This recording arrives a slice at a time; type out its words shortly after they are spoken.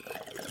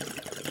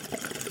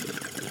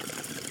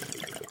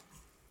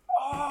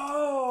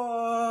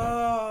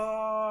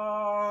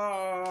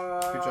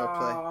What y'all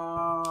play?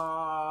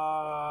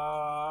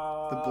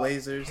 The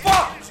Blazers.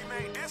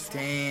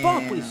 Damn.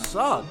 Fuck, we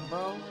suck,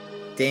 bro.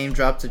 Dame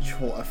dropped a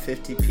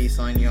 50-piece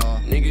on y'all.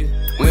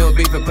 Nigga, we don't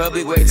beef in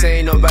public, wait till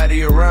ain't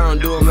nobody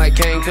around. Do him like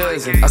Kane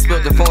Cousin. I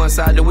split the phone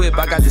inside the whip,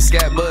 I got the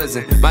scat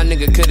buzzing. My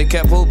nigga coulda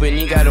kept hooping,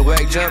 he got a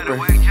whack jumper.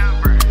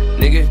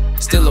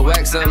 Nigga, still a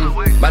whack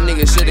something. My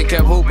nigga shoulda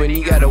kept hooping,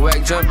 he got a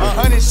whack jumper.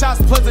 100 shots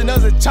plus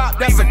another chop,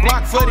 that's a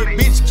Glock flooded.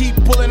 Bitch keep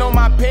pulling on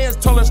my pants,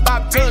 told her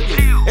stop tugging.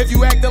 If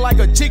you acting like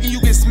a chicken, you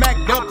get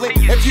smacked dumpling.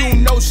 If you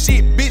don't know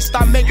shit, bitch,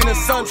 stop making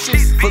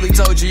assumptions. Fully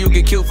told you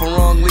get killed for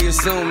wrongly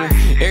assuming.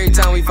 Every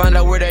time we find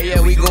out where they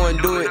at, we gon'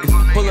 do it.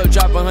 Pull up,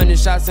 drop 100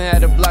 shots and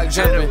had the block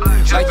jumping.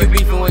 Like you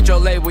beefing with your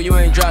label, you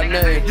ain't drop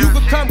nothing. You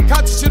can come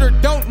catch your shit or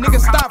don't,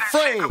 nigga, stop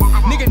fraying.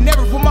 Nigga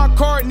never put my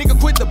card, nigga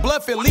quit the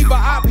bluffing. Leave a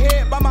op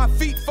head by my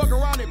feet, fuck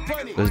around and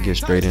punt it. Let's get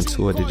straight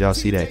into it. Did y'all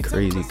see that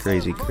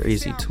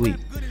crazy tweet?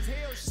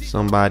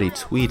 Somebody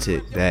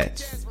tweeted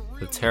that.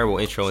 A terrible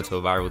intro into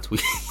a viral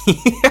tweet.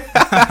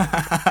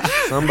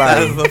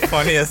 Somebody. That was the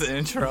funniest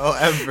intro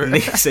ever.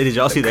 Nigga said, did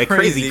y'all see that?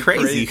 Crazy.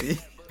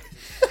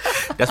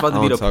 That's about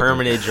to be the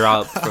permanent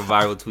drop for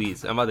viral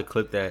tweets. I'm about to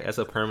clip that. That's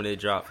a permanent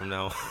drop from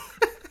now on.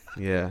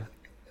 Yeah.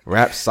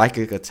 Rap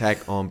psychic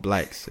attack on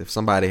blacks. If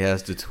somebody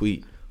has the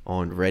tweet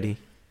on ready,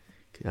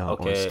 on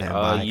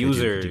standby, could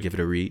you give it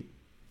a read?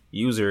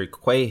 User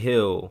Quay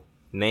Hill,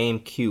 name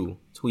Q,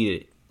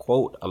 tweeted,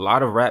 quote, "A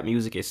lot of rap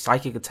music is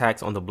psychic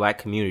attacks on the black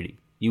community.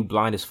 You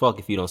blind as fuck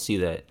if you don't see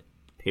that.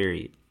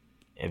 Period."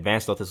 And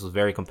Vance thought this was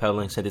very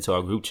compelling, sent it to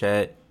our group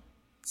chat,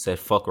 said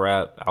fuck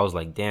rap. I was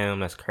like, damn,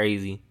 that's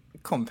crazy.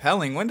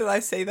 Compelling? When did I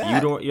say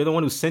that? You're the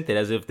one who sent it,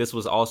 as if this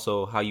was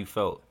also how you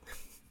felt.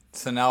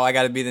 So now I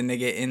gotta be the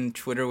nigga in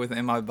Twitter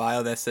within my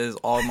bio that says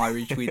all my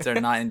retweets are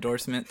not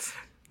endorsements.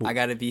 I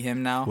gotta be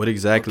him now. What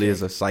exactly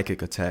is a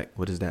psychic attack?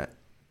 What is that?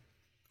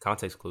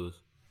 Context clues.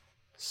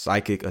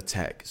 Psychic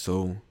attack.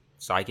 So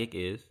psychic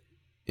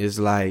is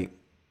like,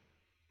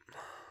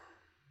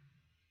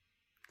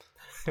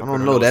 I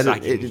don't know that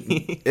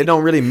it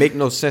don't really make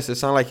no sense. It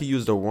sounds like he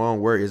used the wrong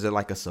word. Is it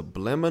like a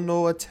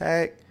subliminal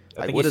attack?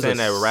 I think he's saying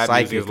that rap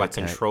music is like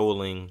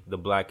controlling the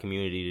black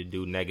community to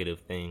do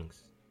negative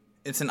things.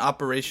 It's an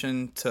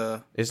operation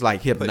to. It's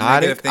like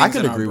hypnotic. I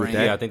can agree with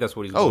that. Yeah, I think that's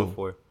what he's going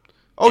for.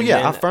 Oh and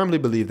yeah, I firmly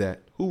believe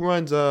that. Who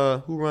runs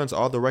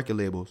all the record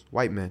labels?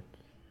 White men.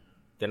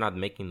 They're not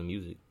making the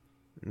music.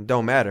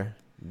 Don't matter.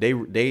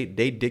 They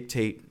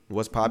dictate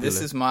what's popular.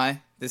 This is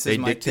my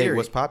dictate theory.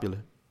 What's popular.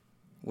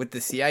 With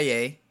the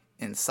CIA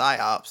and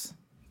PsyOps,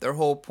 their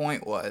whole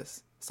point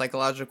was,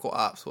 psychological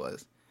ops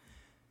was,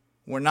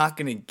 we're not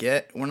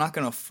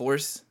gonna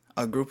force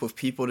a group of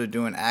people to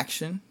do an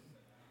action.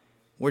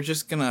 We're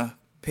just gonna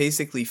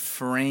basically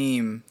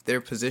frame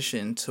their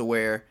position to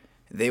where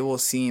they will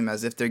seem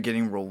as if they're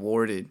getting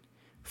rewarded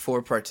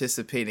for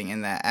participating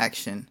in that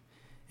action.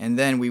 And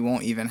then we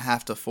won't even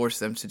have to force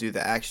them to do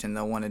the action.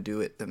 They'll want to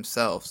do it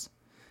themselves.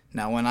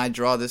 Now, when I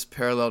draw this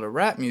parallel to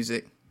rap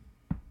music,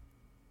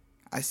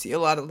 I see a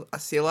lot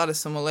of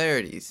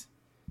similarities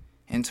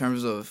in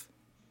terms of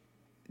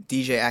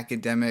DJ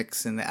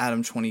Academics and the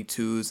Adam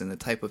 22s and the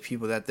type of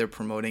people that they're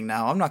promoting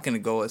now. I'm not going to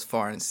go as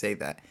far and say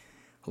that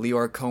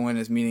Leor Cohen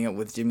is meeting up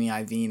with Jimmy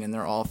Iovine and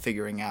they're all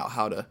figuring out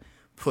how to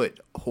put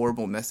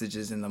horrible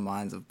messages in the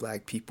minds of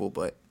black people,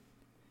 but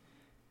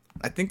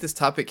I think this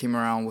topic came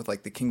around with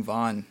like the King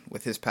Von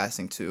with his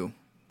passing too.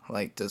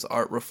 Like, does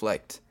art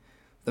reflect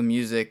the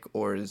music,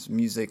 or is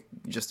music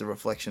just a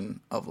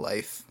reflection of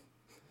life?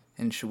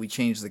 And should we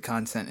change the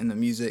content in the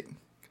music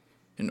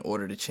in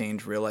order to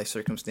change real life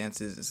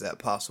circumstances? Is that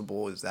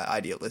possible? Is that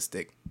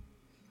idealistic?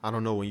 I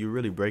don't know. When you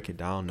really break it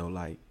down though,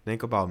 like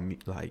think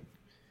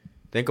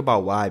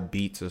about why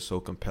beats are so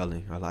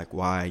compelling, or like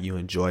why you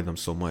enjoy them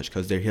so much,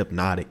 because they're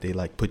hypnotic. They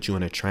like put you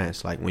in a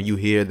trance. Like when you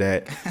hear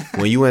that,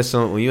 when you in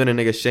a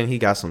nigga shit, he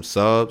got some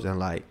subs and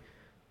like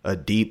a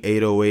deep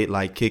 808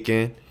 like kick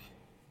in,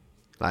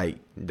 like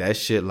that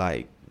shit,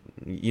 like,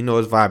 you know,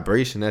 it's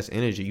vibration, that's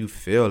energy. You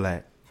feel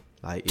that,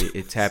 like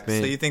it tap in.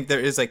 So you think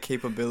there is a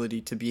capability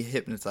to be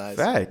hypnotized?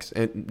 Facts.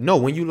 And no,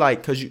 when you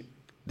like, cause you,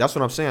 that's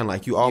what I'm saying.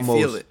 Like you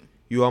feel it.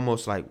 You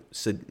almost like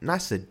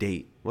not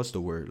sedate. What's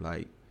the word?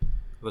 Like,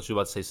 I thought you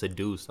were about to say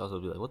seduce. I was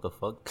going to be like, what the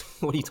fuck?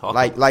 What are you talking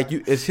about? Like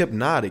you, it's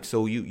hypnotic.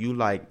 So you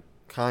like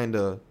kind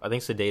of. I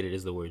think sedated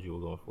is the word you were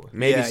going for.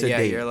 Maybe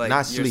sedate. You're like,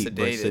 not sleep, sedated.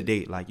 but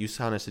sedate. Like you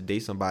trying to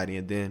sedate somebody,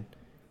 and then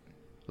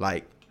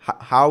like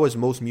how is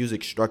most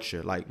music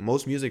structured? Like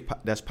most music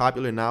that's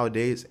popular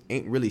nowadays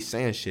ain't really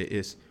saying shit.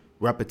 It's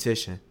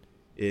repetition.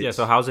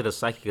 So how's it a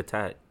psychic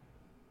attack?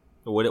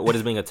 What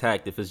is being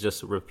attacked if it's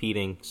just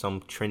repeating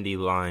some trendy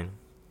line?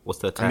 What's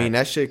the attack? I mean,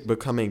 that shit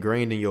become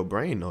ingrained in your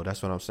brain, though.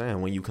 That's what I'm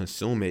saying. When you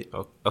consume it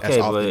as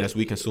often as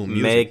we consume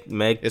music.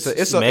 Meg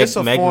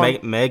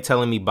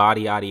telling me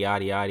body, yaddy,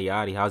 yaddy, yaddy,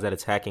 yaddy. How's that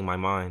attacking my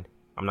mind?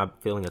 I'm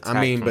not feeling attacked. I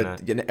mean, from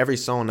but that. Every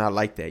song not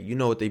like that. You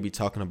know what they be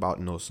talking about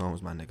in those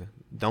songs, my nigga.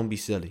 Don't be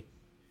silly.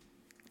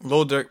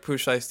 Lil Durk,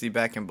 Push Ice-T,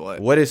 Back in Blood.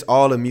 What is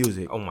all the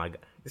music? Oh my god.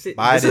 This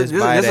Buy is this,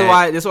 buy that.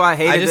 why I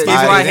hated I it. just This is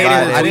gave why I an hated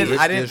example. the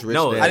I tweet. didn't.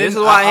 No, I this is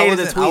didn't- why I I hated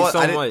the wasn't- tweet I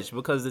so didn't- much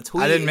because the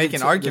tweet. I didn't make the an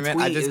tw- the argument.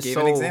 I tweet just is gave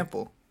so, an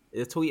example.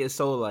 The tweet is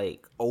so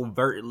like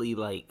overtly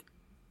like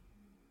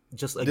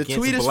just The against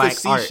tweet is black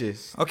art.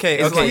 facetious. Okay,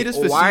 It's okay. tweet is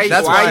why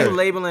facetious. are why- you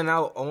labeling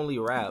out only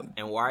rap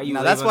and why are you Now,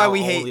 labeling that's why out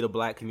we hate- only the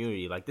black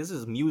community? Like this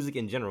is music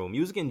in general.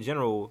 Music in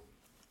general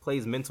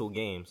plays mental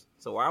games.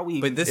 So why are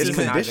we? But this It's,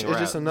 isn't- demonizing it's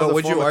just rap? another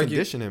would you form of argue-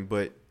 conditioning,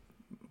 but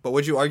But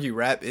would you argue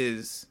rap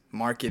is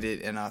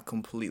marketed in a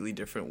completely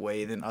different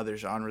way than other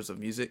genres of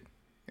music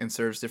and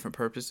serves different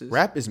purposes?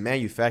 rap is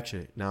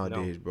manufactured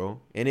nowadays,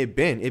 bro. And it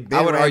been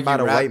I would ran argue by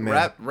the rap, white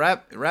man.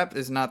 rap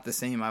is not the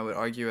same, I would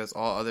argue, as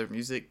all other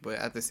music, but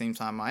at the same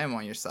time, I am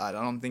on your side.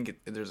 I don't think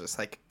there's a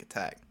psychic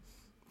attack.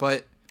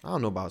 But I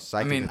don't know about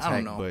psychic I attack,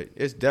 don't know. but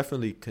it's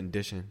definitely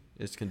conditioned.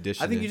 It's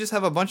conditioning. I think you just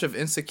have a bunch of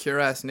insecure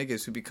ass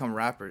niggas who become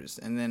rappers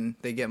and then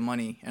they get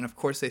money and of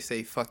course they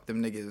say fuck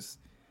them niggas.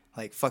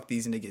 Like fuck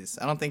these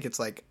niggas. I don't think it's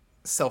like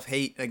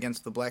self-hate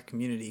against the black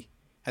community.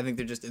 I think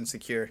they're just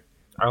insecure.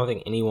 I don't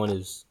think anyone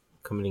is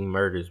committing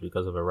murders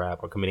because of a rap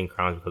or committing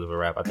crimes because of a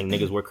rap. I think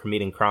niggas were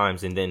committing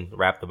crimes and then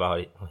rapped about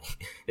it.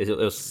 it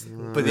was,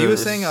 But he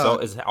was saying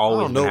it's I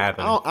always don't been know.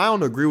 happening. I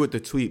don't agree with the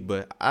tweet,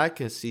 but I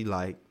can see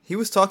like he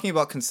was talking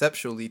about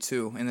conceptually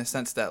too, in the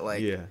sense that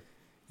like yeah.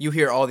 you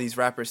hear all these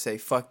rappers say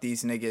fuck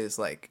these niggas,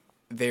 like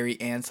very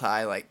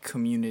anti like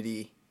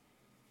community.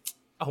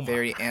 Oh my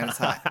Very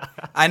anti.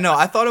 I know.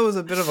 I thought it was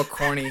a bit of a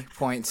corny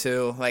point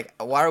too. Like,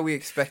 why are we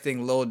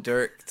expecting Lil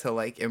Durk to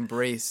like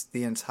embrace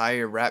the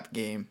entire rap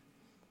game?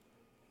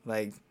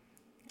 Like,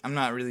 I'm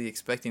not really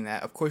expecting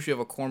that. Of course, you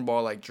have a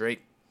cornball like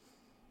Drake.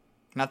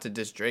 Not to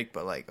diss Drake,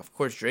 but like, of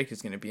course, Drake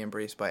is gonna be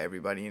embraced by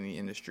everybody in the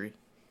industry.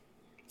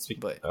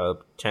 But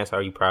Chance,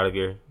 are you proud of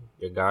your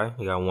guy?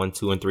 You got 1,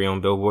 2, and 3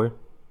 on Billboard.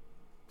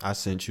 I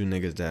sent you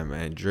niggas that,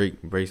 man.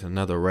 Drake breaks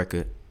another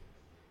record.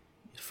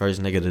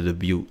 First nigga to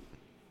debut.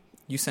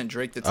 you sent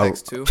Drake the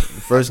text too.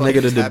 First I thought nigga he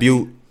to was happy.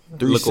 debut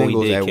 3 Look what we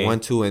singles did, at King. 1,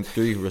 2, and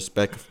 3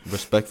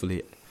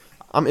 respectfully.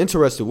 I'm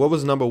interested. What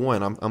was number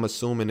 1? I'm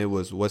assuming it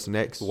was What's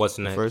Next. What's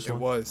the Next? First It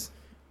one? was.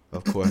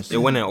 Of course. It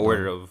went in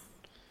order of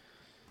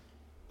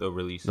the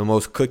release. the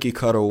most cookie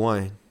cutter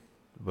one,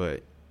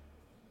 but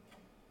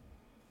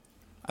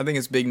I think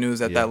it's big news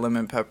that Yeah. that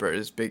lemon pepper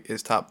is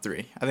top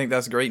 3. I think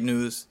that's great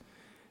news.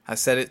 I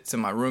said it to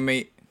my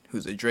roommate,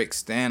 who's a Drake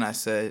stan. I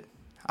said,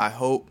 I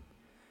hope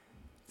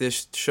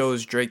this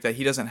shows Drake that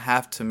he doesn't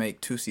have to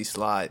make Tootsie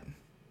Slide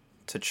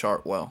to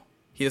chart well.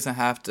 He doesn't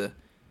have to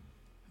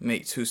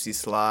make Tootsie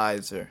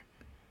Slides or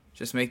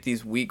just make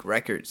these weak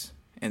records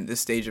in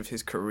this stage of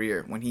his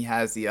career when he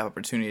has the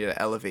opportunity to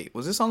elevate.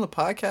 Was this on the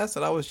podcast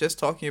that I was just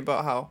talking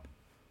about how...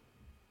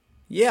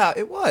 Yeah,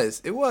 it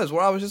was. It was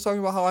where I was just talking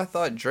about how I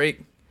thought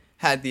Drake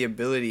had the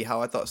ability,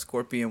 how I thought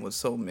Scorpion was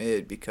so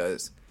mid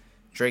because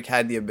Drake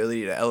had the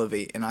ability to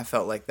elevate, and I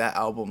felt like that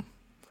album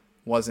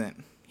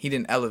wasn't. He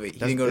didn't elevate. He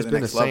didn't go to the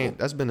next level.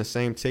 That's been the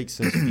same take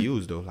since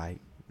Views though. Like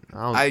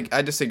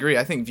I disagree.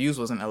 I think Views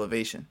was an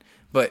elevation,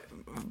 but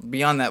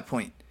beyond that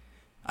point,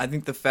 I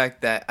think the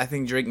fact that I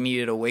think Drake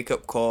needed a wake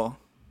up call,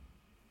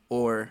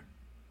 or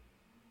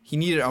he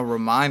needed a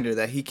reminder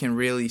that he can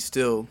really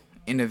still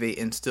innovate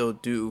and still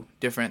do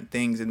different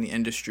things in the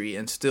industry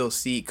and still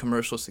see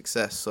commercial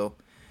success. So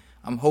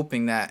I'm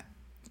hoping that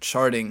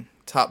charting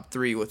top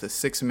 3 with a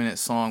 6-minute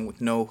song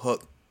with no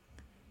hook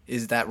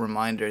is that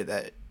reminder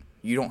that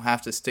you don't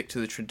have to stick to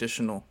the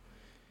traditional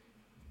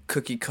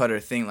cookie cutter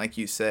thing like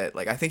you said.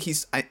 Like I think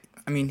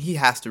I mean he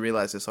has to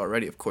realize this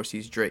already. Of course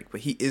he's Drake,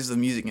 but he is the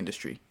music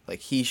industry. Like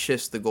he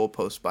shifts the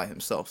goalpost by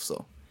himself.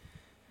 So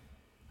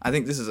I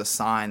think this is a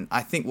sign.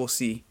 I think we'll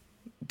see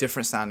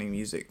different sounding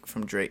music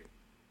from Drake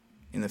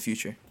in the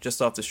future,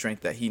 just off the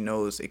strength that he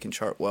knows it can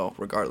chart well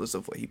regardless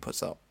of what he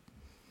puts out.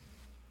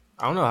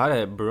 I don't know how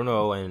that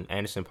Bruno and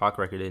Anderson .Paak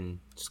record didn't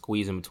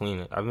squeeze in between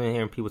it. I've been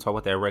hearing people talk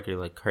about that record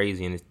like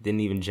crazy, and it didn't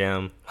even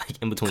jam like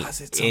in between 'Cause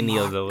it's any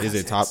a of those. is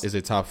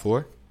it top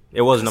 4?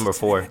 It was number It's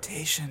 4. an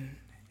imitation.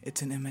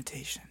 It's an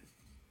imitation.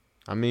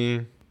 I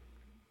mean,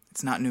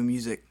 It's not new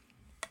music.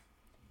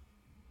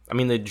 I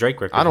mean, the Drake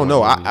record. I don't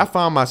know. was I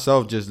found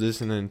myself just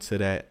listening to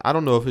that. I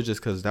don't know if it's just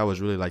because that was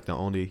really like the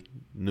only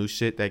new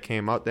shit that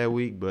came out that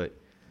week, but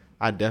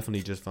I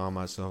definitely just found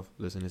myself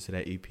listening to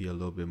that EP a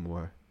little bit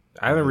more.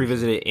 I haven't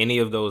revisited any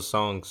of those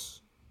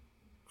songs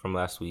from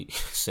last week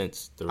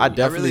since the I release.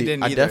 definitely,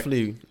 didn't I either.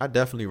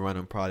 definitely run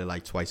them probably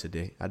like twice a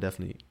day.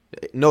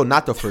 No,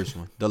 not the first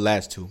one, the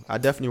last 2. I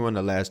definitely run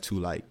the last 2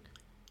 like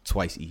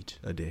twice each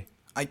a day.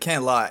 I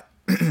can't lie.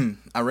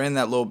 I ran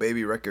that Lil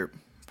Baby record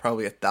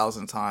probably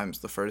 1,000 times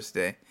the first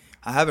day.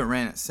 I haven't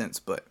ran it since,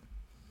 but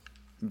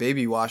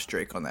Baby washed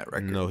Drake on that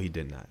record. No, he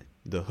did not.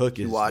 The hook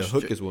is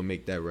what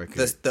make that record.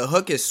 The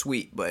hook is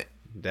sweet, but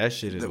That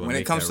shit is when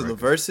it comes to the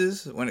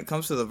verses,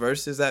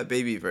 that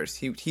Baby verse,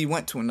 he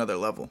went to another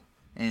level.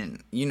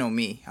 And you know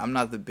me, I'm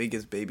not the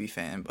biggest Baby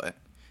fan, but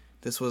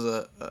this was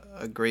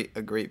a great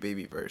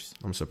Baby verse.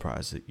 I'm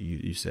surprised that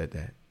you said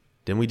that.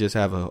 Then we just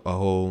have a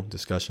whole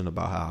discussion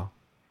about how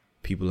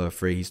people are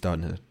afraid he's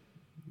starting to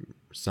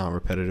sound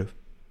repetitive.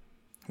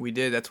 We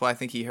did. That's why I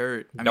think he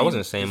hurt. That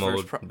wasn't the same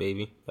old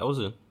baby. That was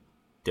a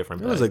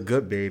different. It was a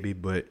good baby,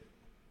 but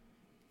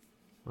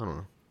I don't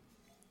know.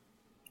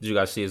 Did you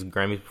guys see his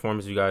Grammy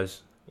performance? You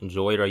guys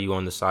enjoyed? Or are you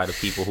on the side of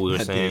people who are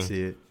I saying? did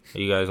see it. Are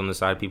you guys on the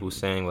side of people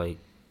saying like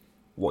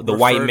the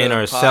white men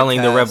are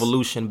selling the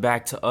revolution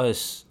back to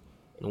us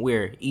and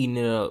we're eating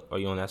it up? Are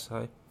you on that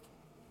side?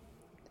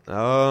 I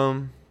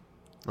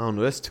don't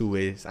know. That's two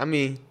ways. I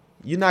mean,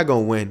 you're not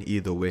gonna win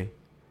either way.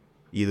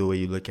 Either way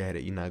you look at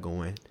it, you're not gonna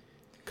win.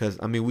 Cause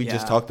I mean, we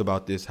just talked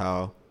about this.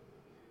 How,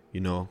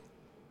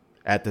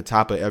 at the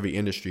top of every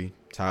industry,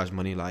 Taj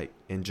Money, like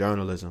in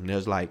journalism,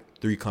 there's like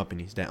 3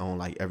 companies that own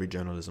like every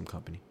journalism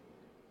company.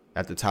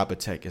 At the top of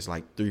tech, it's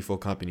like 3-4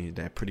 companies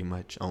that pretty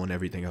much own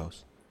everything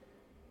else.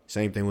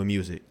 Same thing with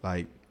music,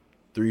 like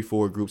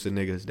 3-4 groups of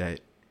niggas that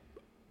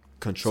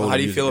control. So how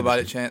do you feel about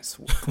it, Chance?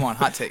 Come on,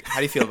 hot take. How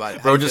do you feel about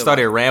it? Bro just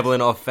started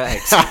rambling off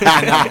facts.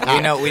 I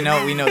know, we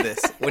know this.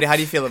 How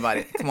do you feel about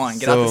it? Come on,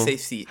 get out the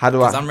safe seat. How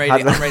do I? I'm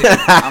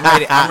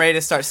ready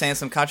to start saying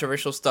some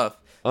controversial stuff.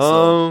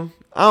 I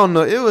don't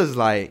know. It was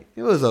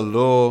a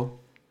little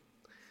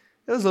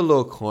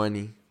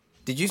corny.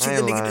 Did you see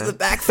the nigga do the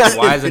backflip?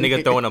 Why is a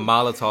nigga throwing a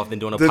Molotov then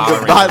doing a Power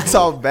Ranger? The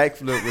Molotov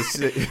backflip was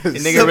sick. The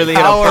nigga really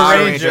hit a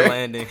Power Ranger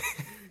landing.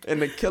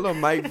 And the Killer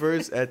Mike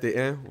verse at the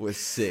end was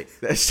sick.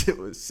 That shit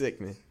was sick,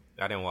 man.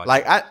 I didn't watch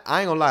it.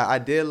 I ain't gonna lie. I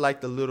did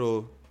like the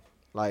little,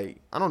 I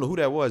don't know who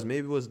that was.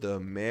 Maybe it was the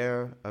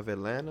mayor of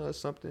Atlanta or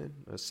something.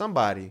 Or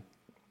somebody.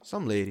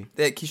 Some lady.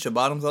 They had Keisha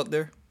Bottoms out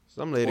there?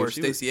 Some lady. Or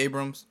Stacey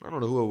Abrams? I don't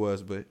know who it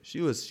was, but she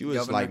was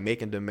Governor. like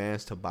making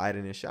demands to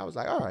Biden and shit. I was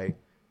like, all right.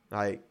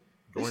 Like,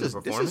 this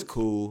is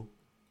cool.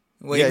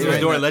 Wait, yeah, he was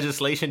doing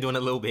legislation, doing a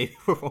little baby.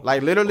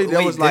 Like literally,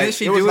 there was like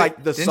it was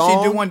like the song.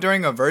 Didn't she do one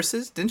during a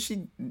verses? Didn't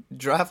she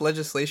draft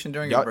legislation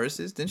during a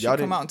verses? Didn't she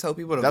come out and tell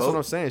people to vote? That's what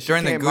I'm saying.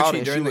 During the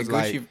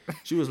Gucci.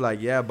 She was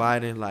like, yeah,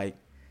 Biden, like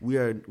we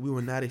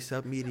will not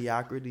accept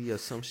mediocrity or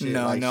some shit.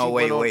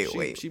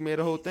 Wait. She made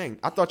a whole thing.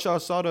 I thought y'all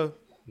saw the.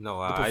 No,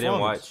 I didn't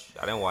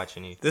watch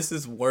any. This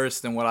is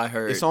worse than what I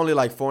heard. It's only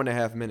like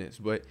 4.5 minutes,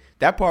 but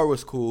that part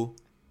was cool.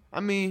 I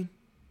mean,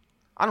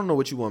 I don't know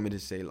what you want me to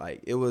say.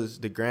 Like, it was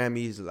the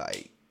Grammys,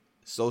 like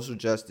social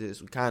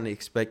justice. We kind of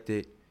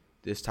expected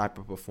this type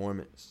of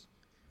performance.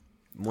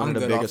 One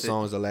of the biggest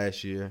songs of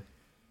last year.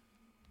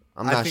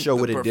 I'm not sure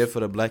what it did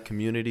for the black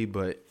community,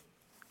 but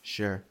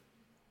sure.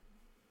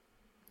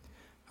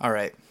 All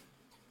right.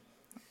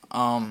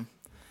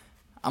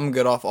 I'm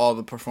good off all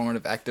the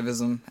performative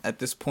activism at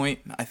this point.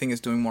 I think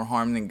it's doing more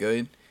harm than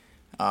good.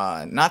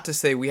 Not to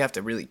say we have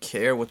to really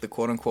care what the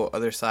quote-unquote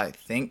other side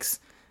thinks,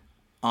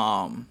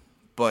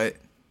 but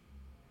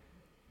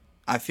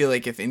I feel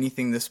like if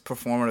anything, this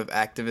performative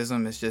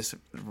activism is just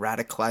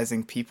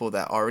radicalizing people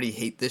that already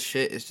hate this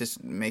shit. It's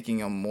just making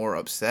them more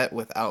upset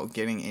without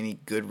getting any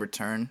good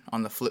return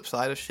on the flip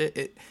side of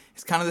shit.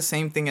 It's kind of the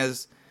same thing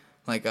as,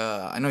 like,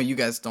 I know you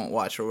guys don't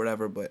watch or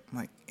whatever, but,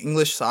 like,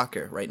 English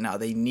soccer right now,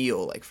 they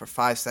kneel, like, for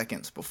 5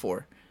 seconds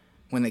before.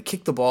 When they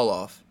kick the ball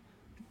off,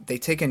 they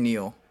take a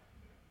kneel,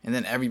 and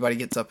then everybody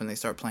gets up and they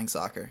start playing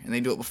soccer. And they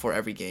do it before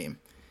every game.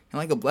 And,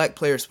 like, a black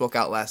player spoke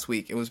out last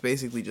week. It was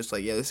basically just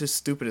like, yeah, this is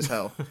stupid as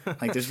hell.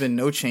 Like, there's been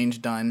no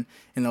change done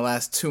in the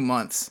last 2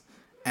 months.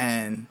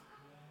 And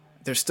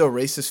there's still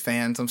racist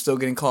fans. I'm still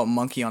getting called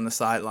monkey on the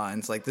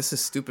sidelines. Like, this is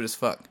stupid as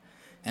fuck.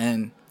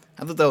 And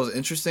I thought that was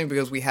interesting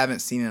because we haven't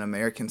seen an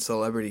American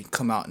celebrity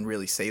come out and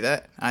really say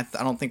that. I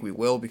don't think we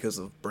will because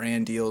of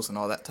brand deals and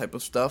all that type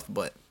of stuff.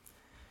 But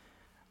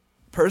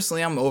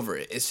personally, I'm over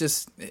it. It's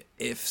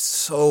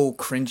so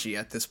cringy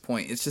at this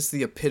point. It's just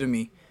the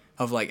epitome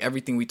of, like,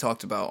 everything we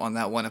talked about on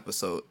that one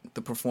episode,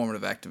 the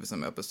performative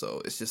activism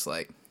episode. It's just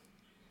like,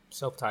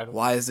 self-titled.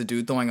 Why is the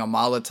dude throwing a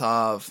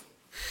Molotov?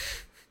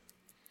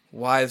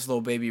 Why is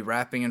Lil Baby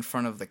rapping in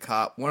front of the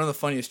cop? One of the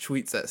funniest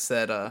tweets that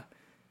said,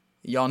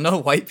 y'all know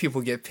white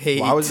people get paid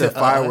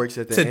fireworks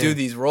at the end? Do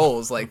these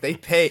roles. Like,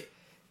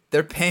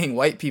 they're paying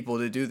white people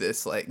to do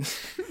this. Like,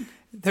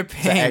 they're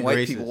paying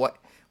white people.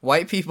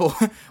 White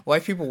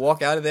people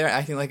walk out of there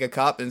acting like a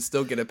cop and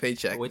still get a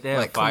paycheck. Wait, they have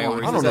like,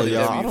 fireworks. I don't know,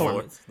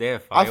 y'all.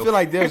 I feel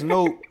like there's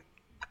no.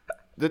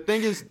 The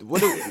thing is,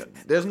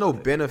 there's no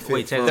benefit.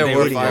 Wait, from there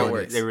were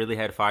fireworks. They really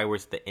had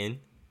fireworks at the end.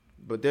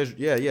 But there's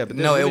but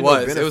no,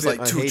 really it was like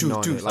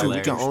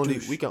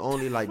we can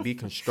only like be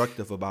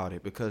constructive about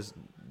it because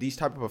these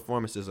type of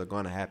performances are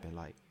going to happen.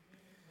 Like,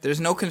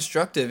 there's no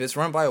constructive. It's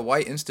run by a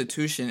white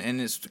institution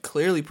and it's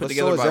clearly put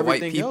together by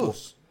white people.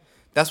 Else.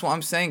 That's what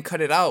I'm saying. Cut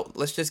it out.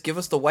 Let's just give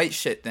us the white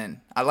shit then.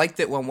 I liked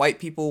it when white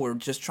people were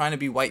just trying to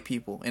be white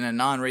people in a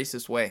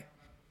non-racist way.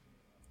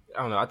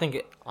 I don't know. I think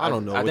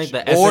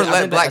the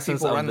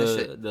essence of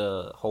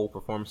the whole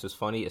performance is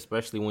funny,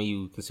 especially when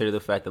you consider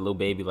the fact that Lil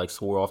Baby like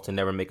swore off to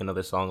never make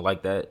another song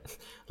like that,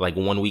 like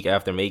 1 week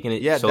after making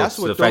it. Yeah, so that's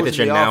what the fact that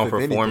you're now off,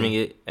 performing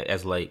it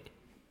as like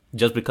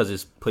just because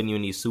it's putting you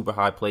in these super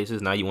high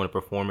places, now you want to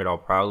perform it all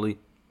proudly.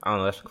 I don't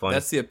know. That's funny.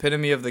 That's the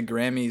epitome of the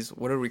Grammys.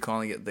 What are we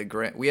calling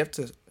it? We have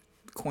to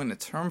coin a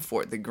term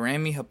for it. The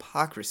Grammy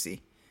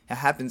hypocrisy. It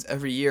happens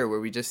every year where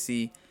we just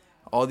see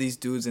all these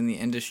dudes in the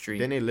industry.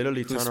 Then they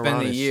literally who turn spend around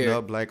the and year-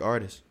 snub black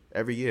artists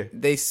every year.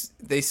 They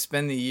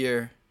spend the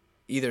year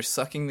either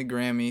sucking the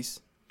Grammys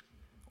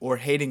or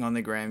hating on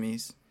the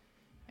Grammys,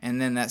 and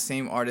then that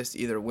same artist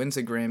either wins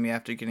a Grammy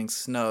after getting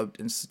snubbed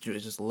and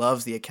just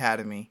loves the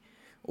Academy,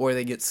 or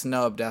they get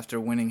snubbed after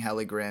winning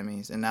hella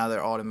Grammys, and now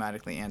they're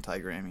automatically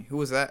anti-Grammy. Who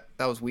was that?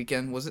 That was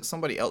Weeknd. Was it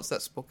somebody else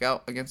that spoke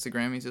out against the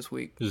Grammys this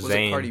week? Was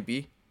Zayn. it Cardi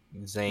B?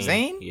 Zayn.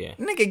 Zayn? Yeah.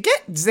 Nigga,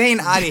 get Zayn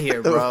out of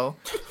here, bro.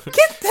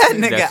 Get that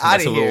nigga out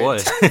That's of what it here.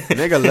 was.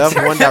 Nigga left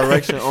One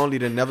Direction only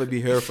to never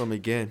be heard from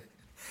again.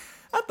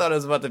 I thought it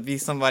was about to be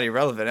somebody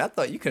relevant. I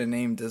thought you could have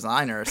named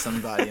Designer or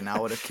somebody, and I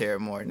would have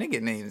cared more.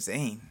 Nigga named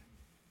Zayn.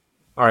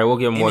 All right, we'll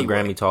get more Anyway.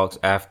 Grammy talks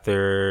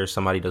after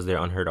somebody does their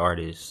unheard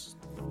artist.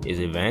 Is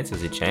it Vance?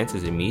 Is it Chance?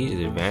 Is it me? Is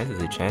it Vance?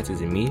 Is it Chance?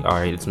 Is it me? All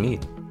right, it's me.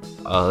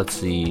 Let's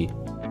see.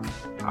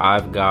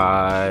 I've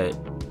got.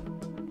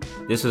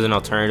 This is an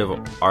alternative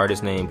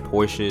artist named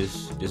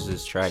Porsche's. This is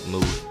his track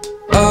Move.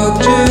 I'll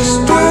just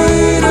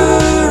wait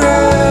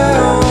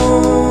around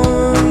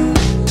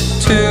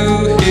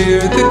to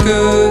hear the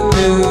good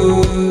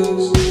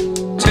news.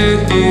 To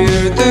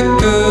hear the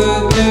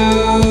good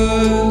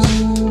news.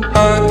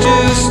 I'll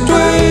just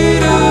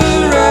wait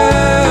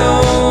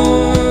around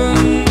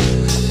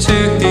to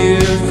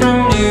hear from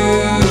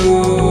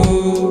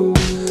you.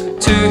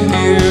 To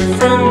hear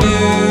from you.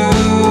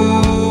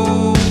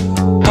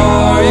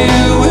 Are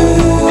you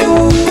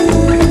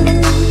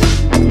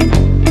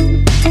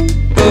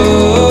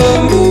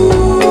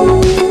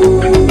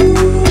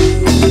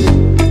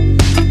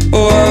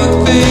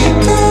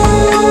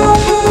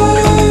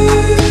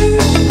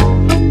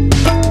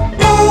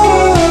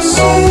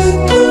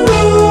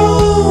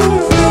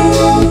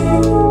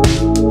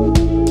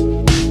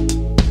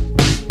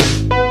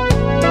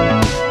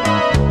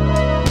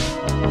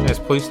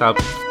Please stop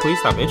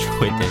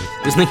introing things.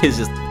 This nigga is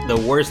just the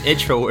worst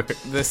introer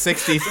The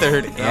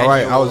 63rd. All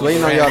right, I was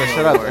waiting on y'all to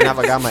shut up, and I Grammy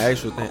forgot my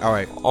actual thing. All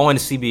right, on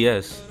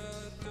CBS.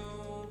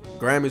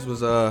 Grammys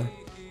was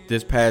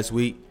this past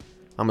week.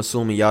 I'm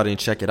assuming y'all didn't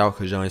check it out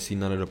because y'all didn't see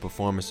none of the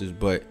performances,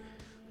 but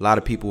a lot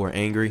of people were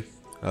angry.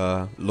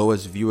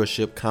 Lowest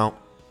viewership count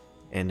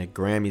in the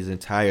Grammys'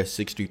 entire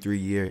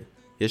 63-year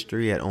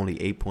history at only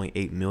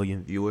 8.8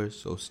 million viewers,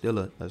 so still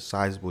a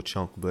sizable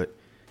chunk, but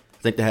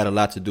I think that had a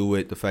lot to do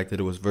with the fact that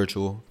it was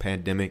virtual,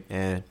 pandemic,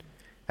 and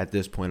at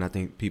this point, I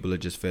think people are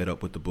just fed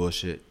up with the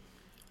bullshit.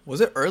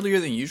 Was it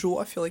earlier than usual?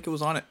 I feel like it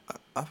was on it.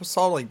 I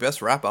saw like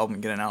best rap album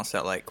get announced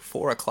at like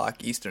 4:00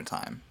 Eastern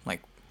time.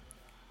 Like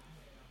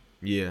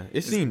Yeah,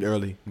 it seemed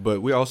early,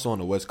 but we're also on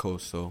the West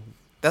Coast, so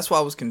that's why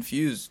I was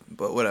confused.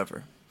 But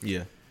whatever.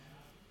 yeah.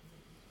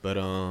 But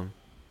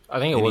I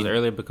think it was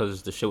earlier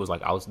because the shit was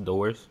like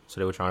outdoors, so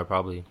they were trying to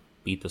probably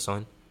beat the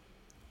sun.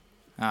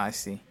 Ah, I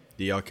see.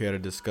 do y'all care to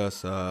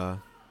discuss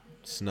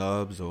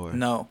snubs or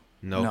No.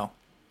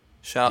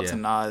 Shout out to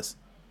Nas,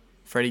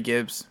 Freddie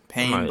Gibbs,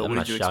 Pain. I'm But what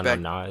not did you shouting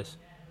expect? on Nas.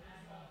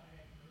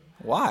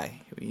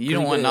 Why? You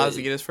don't want Nas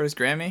to get his first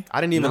Grammy? I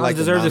didn't even Nas like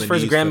deserved his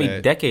first nominees for Grammy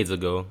that. decades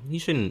ago. He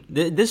shouldn't.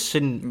 This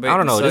shouldn't. But, I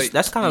don't know. so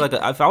That's kind of like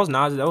if I was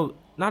Nas, that would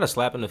not a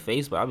slap in the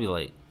face, but I'd be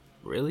like,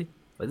 really?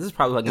 Like this is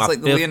probably like It's my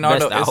like the fifth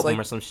Leonardo- best it's album like-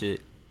 or some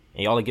shit,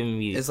 and y'all are giving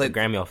me It's a like-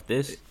 Grammy off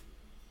this.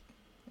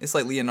 It's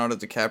like Leonardo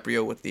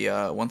DiCaprio with the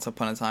Once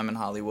Upon a Time in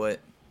Hollywood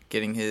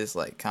getting his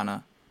like kind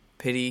of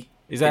pity.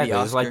 Exactly.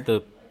 Pity It's like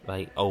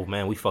Oscar. oh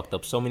man, we fucked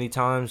up so many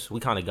times. We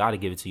kind of got to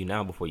give it to you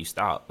now before you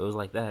stop. It was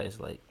like that. It's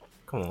like,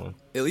 come on.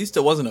 At least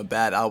it wasn't a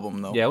bad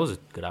album though. Yeah, it was a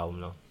good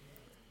album though.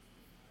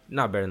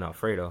 Not better than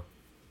Alfredo.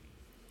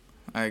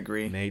 I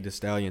agree. Meg Thee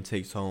Stallion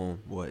takes home,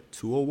 what,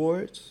 2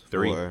 awards?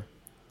 3. For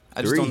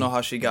I just 3. don't know how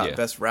she got Yeah.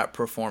 best rap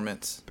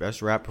performance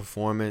Best rap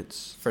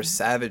performance. for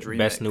Savage remix.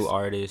 Best new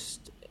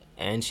artist,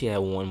 and she had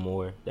one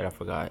more that I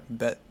forgot.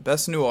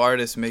 Best new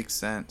artist makes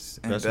sense.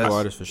 And Best new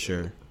artist for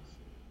sure.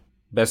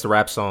 Best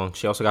rap song.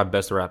 She also got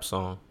best rap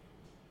song.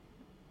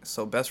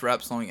 So best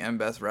rap song and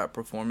best rap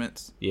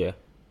performance. Yeah.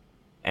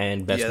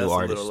 And best yeah, new that's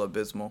artist. a little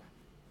abysmal.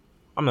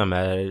 I'm not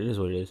mad at it. It is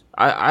what it is.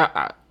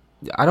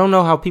 I don't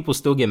know how people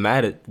still get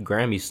mad at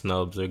Grammy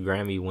snubs or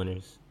Grammy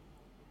winners.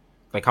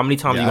 Like, how many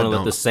times Yeah, you I gonna let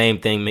don't. the same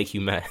thing make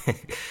you mad?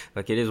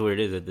 Like, it is what it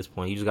is at this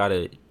point. You just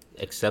gotta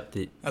accept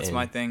it. That's and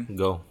my thing.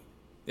 Go.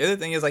 The other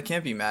thing is I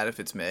can't be mad if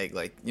it's Meg.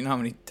 Like, you know how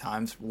many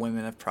times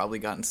women have probably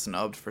gotten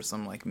snubbed for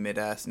some like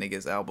mid-ass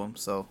niggas album.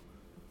 So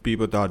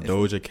People thought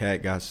Doja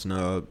Cat got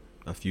snubbed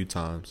a few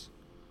times.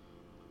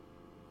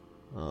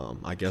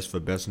 I guess for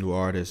best new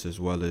artist as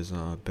well as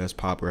best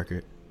pop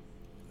record.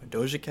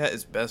 Doja Cat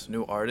is best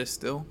new artist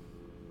still.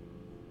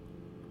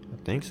 I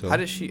think so.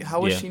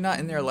 How was Yeah. she not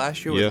in there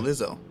last year Yeah. with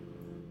Lizzo?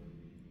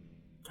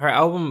 Her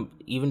album,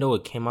 even though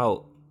it came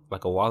out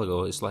like a while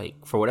ago, it's like,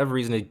 for whatever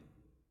reason, it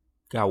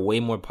got way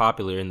more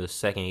popular in the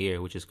second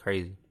year, which is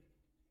crazy.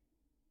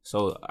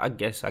 So I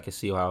guess I can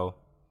see how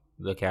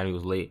the Academy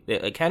was late.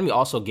 The Academy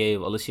also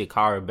gave Alicia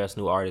Cara Best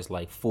New Artist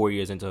like 4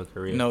 years into her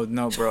career. No,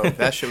 bro,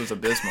 that shit was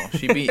abysmal.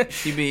 She beat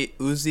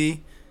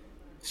Uzi,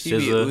 she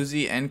beat SZA.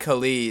 Uzi and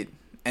Khalid,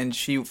 and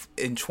she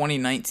in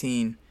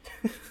 2019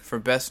 for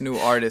best new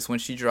artist when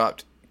she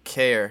dropped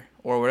Care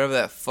or whatever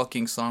that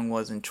fucking song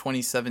was in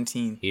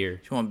 2017.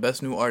 Here. She won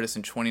Best New Artist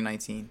in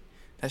 2019.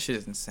 That shit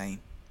is insane.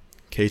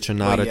 K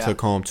Tronada yeah.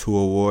 took home 2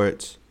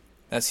 awards.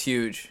 That's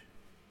huge.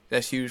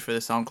 That's huge for the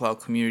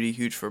SoundCloud community,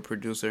 huge for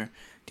producer,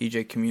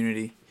 DJ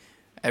community.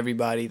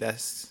 Everybody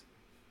that's,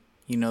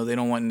 they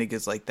don't want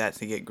niggas like that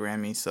to get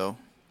Grammys. So,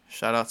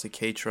 shout out to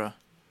Katra.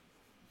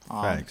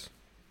 Facts.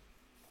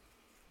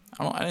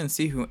 I didn't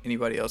see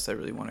anybody else that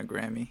really won a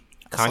Grammy.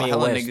 I saw Kanye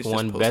hella West niggas just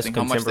won posting Best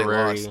how much they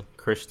Contemporary lost.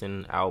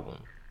 Christian Album.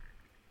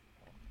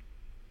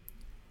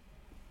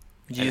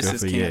 Jesus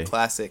is Good for King Ye. of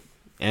Classic.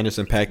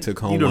 Anderson .Paak took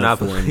home You do one not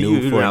for a believe- you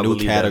do new not believe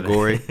that,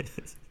 category, man.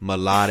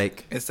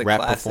 melodic It's a rap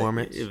classic.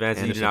 performance. Advance,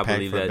 you do Anderson not .Paak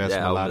believe for that best that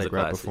album is a melodic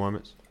rap classic.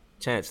 performance.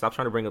 Chance, stop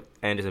trying to bring up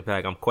Anderson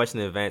 .Paak. I'm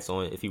questioning Advance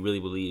on if he really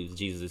believes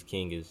Jesus is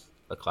King is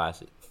a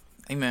classic.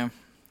 Hey, man.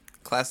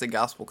 Classic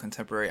gospel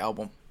contemporary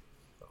album.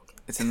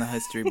 It's in the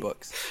history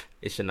books.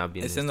 It should not be.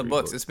 It's in the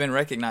books. It's been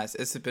recognized.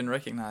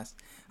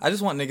 I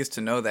just want niggas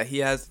to know that he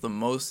has the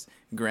most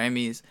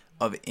Grammys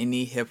of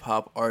any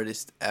hip-hop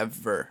artist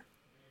ever.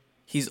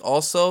 He's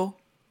also,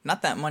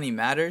 not that money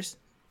matters,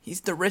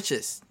 he's the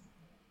richest.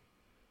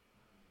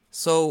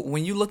 So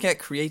when you look at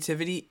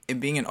creativity and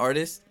being an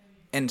artist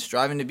and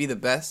striving to be the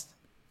best,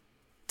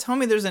 tell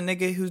me there's a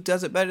nigga who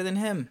does it better than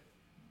him.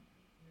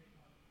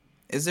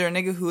 Is there a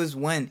nigga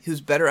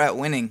who's better at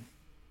winning?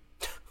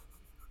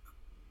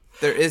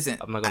 There isn't.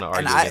 I'm not gonna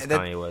argue And against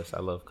Kanye West. I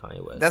love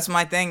Kanye West. That's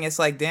my thing. It's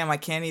like, damn, I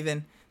can't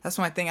even. That's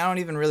my thing. I don't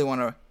even really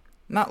want to,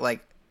 not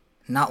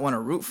want to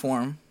root for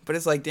him, but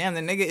it's like, damn,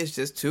 the nigga is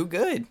just too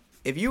good.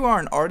 If you are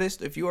an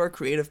artist, if you are a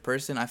creative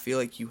person, I feel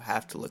like you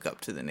have to look up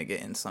to the nigga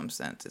in some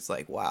sense. It's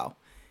like, wow,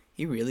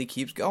 he really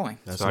keeps going.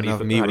 That's So how do you enough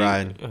feel- me how do you-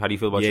 riding. How do you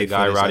feel about Yay your for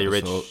guy this Roddy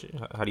Rich?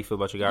 episode. How do you feel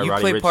about your guy You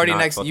Roddy play Rich? party not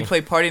next. fucking- You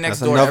play party next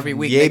That's door enough every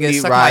week, yay nigga. me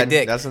Suck my riding.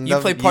 dick. That's You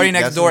enough play party yay-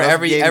 next that's door enough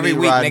every yay me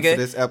week, riding for nigga.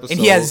 this And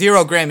he has episode.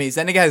 0 Grammys.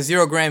 That nigga has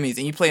 0 Grammys,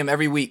 and you play him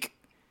every week.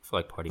 I feel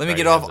like party. Let me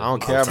Party get off- has a- I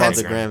don't a care about 10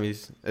 the Grammy.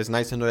 Grammys. It's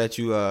nice to know that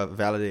you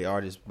validate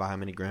artists by how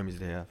many Grammys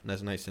they have.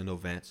 That's nice to know,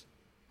 Vance.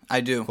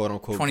 I do. Quote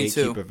unquote 22.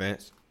 gatekeeper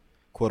Vance.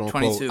 Quote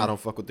unquote 22. I don't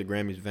fuck with the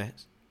Grammys,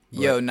 Vance.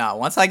 But Yo, nah.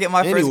 Once I get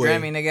my first Anyway.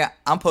 Grammy, nigga,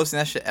 I'm posting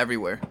that shit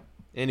everywhere.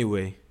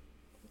 Anyway,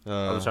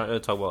 I was trying to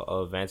talk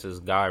about Vance's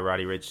guy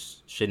Roddy Rich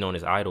shitting on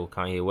his idol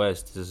Kanye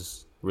West. This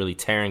is really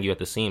tearing you at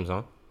the seams,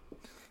 huh?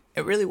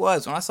 It really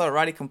was. When I saw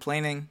Roddy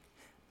complaining,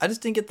 I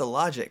just didn't get the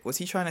logic. Was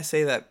he trying to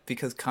say that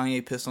because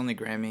Kanye pissed on the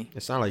Grammy?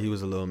 it sounded like he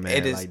was a little mad.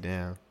 It is- Like,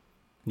 damn.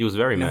 He was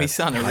very No, mad. he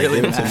sounded Like,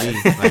 really give it to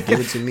mad. me. Like, give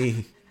it to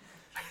me.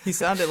 He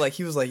sounded like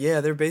he was like,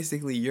 yeah, they're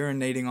basically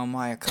urinating on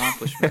my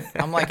accomplishment.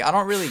 I'm like, I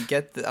don't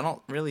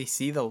really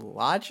see the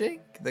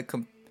logic.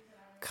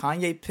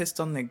 Kanye pissed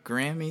on the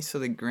Grammy, so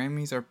the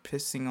Grammys are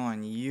pissing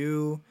on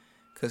you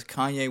because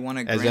Kanye won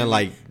a Grammy. As in,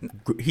 like,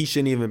 he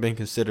shouldn't even been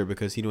considered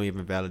because he don't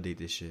even validate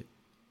this shit.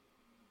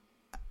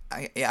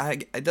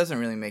 It doesn't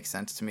really make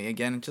sense to me.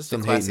 Again, just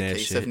Some a classic hating ass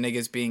case shit. of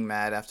niggas being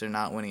mad after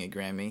not winning a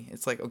Grammy.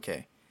 It's like,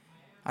 okay,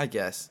 I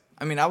guess.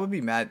 I mean, I would be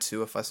mad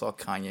too if I saw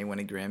Kanye win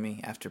a Grammy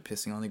after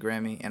pissing on the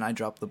Grammy and I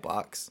dropped the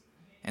box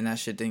and that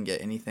shit didn't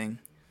get anything.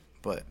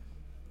 But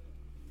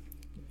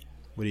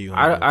What are you?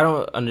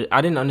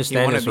 I didn't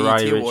understand won a this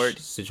Roddy BET Rich award.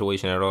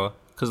 situation at all.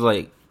 Cause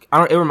like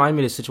it reminded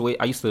me of the situation.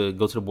 I used to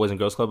go to the Boys and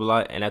Girls Club a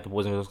lot, and at the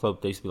Boys and Girls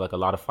Club there used to be like a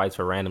lot of fights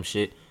for random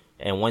shit.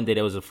 And one day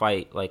there was a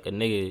fight, like a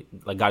nigga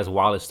like got his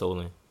wallet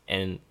stolen,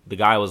 and the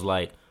guy was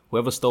like,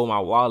 "Whoever stole my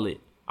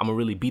wallet, I'm gonna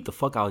really beat the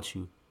fuck out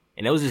you."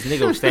 And there was this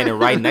nigga standing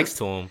right next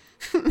to him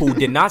who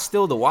did not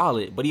steal the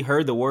wallet, but he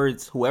heard the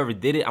words, "Whoever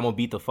did it, I'm gonna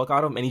beat the fuck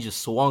out of him," and he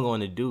just swung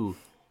on the dude.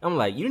 I'm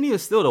like, you didn't even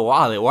steal the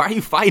wallet. Why are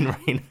you fighting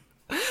right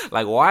now?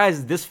 Like, why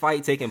is this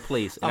fight taking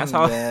place? And that's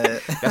I'm how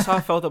mad. that's how I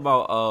felt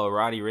about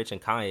Roddy Rich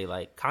and Kanye.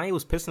 Like, Kanye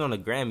was pissing on the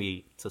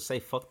Grammy to say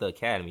fuck the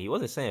Academy. He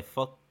wasn't saying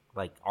fuck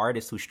like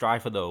artists who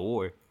strive for the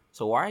award.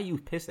 So why are you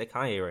pissed at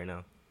Kanye right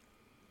now?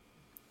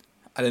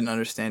 I didn't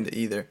understand it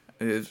either.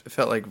 It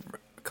felt like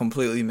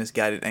completely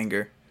misguided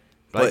anger.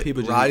 Black But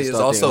people just Roddy need to is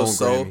start also their own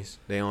so Grammys,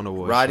 their own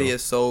awards. Roddy so.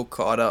 is so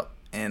caught up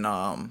in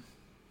the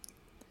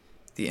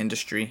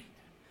industry.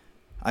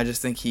 I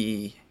just think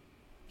he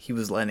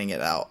was letting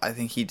it out. I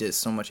think he did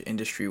so much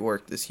industry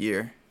work this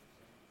year,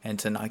 and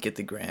to not get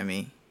the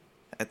Grammy,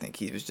 I think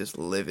he was just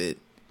livid.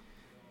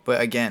 But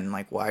again,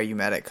 like, why are you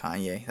mad at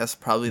Kanye? That's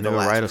probably the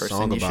Never write a last person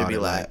song you should about be it,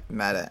 like-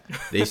 mad at.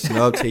 They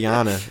snubbed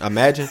Tiana.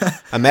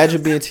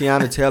 Imagine being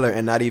Tiana Taylor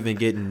and not even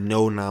getting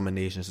no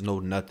nominations, no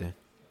nothing.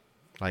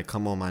 Like,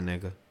 come on, my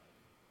nigga.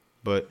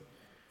 But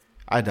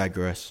I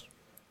digress.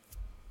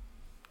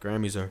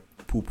 Grammys are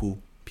poo-poo,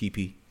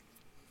 pee-pee.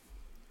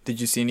 Did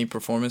you see any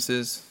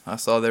performances? I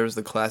saw there was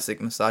the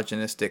classic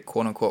misogynistic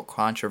quote-unquote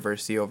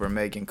controversy over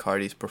Megan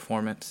Cardi's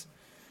performance.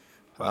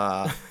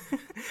 I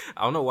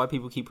don't know why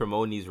people keep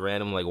promoting these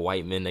random like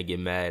white men that get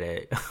mad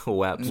at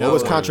WAP. What No,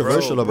 was bro,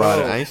 controversial about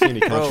it? I ain't seen any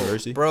Bro,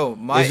 controversy. Bro,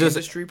 my It's just-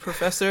 industry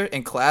professor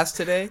in class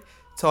today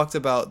talked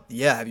about,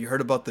 yeah, have you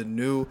heard about the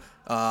new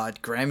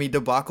Grammy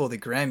debacle? The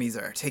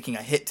Grammys are taking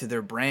a hit to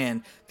their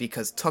brand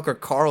because Tucker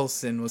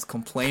Carlson was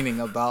complaining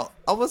about.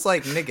 I was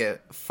like, nigga,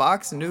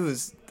 Fox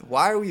News,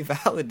 why are we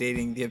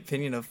validating the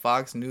opinion of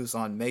Fox News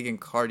on Megan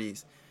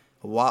Cardi's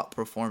WAP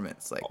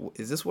performance? Like,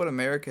 is this what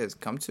America has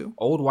come to?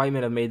 Old white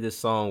men have made this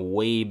song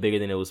way bigger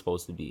than it was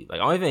supposed to be.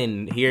 Like, I don't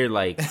even hear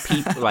like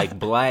people, like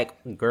black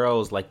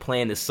girls like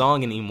playing this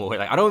song anymore.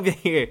 Like, I don't even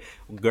hear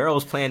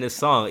girls playing this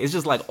song. It's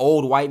just like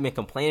old white men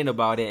complaining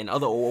about it, and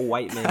other old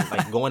white men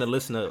like going to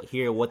listen to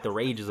hear what the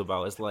rage is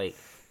about. It's like,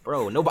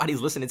 bro,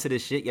 nobody's listening to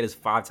this shit yet. It's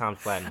 5 times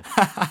platinum.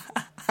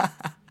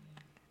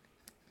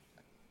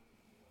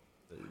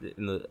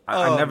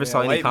 I never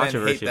saw any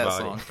controversy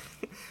about it.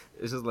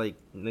 It's just like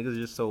niggas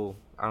just so,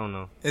 I don't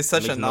know. It's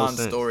such a no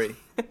non-story.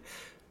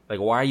 Like,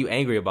 why are you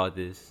angry about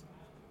this?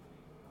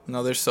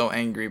 No, they're so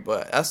angry,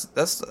 but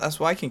that's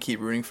why I can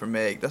keep rooting for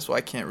Meg. That's why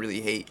I can't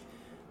really hate.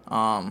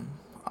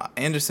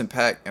 Anderson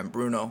 .Paak and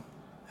Bruno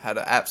had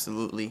an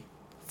absolutely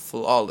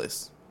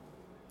flawless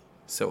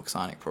Silk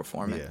Sonic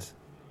performance.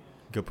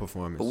 Yeah. Good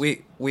performance. But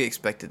we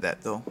expected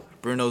that though.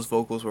 Bruno's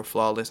vocals were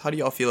flawless. How do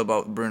y'all feel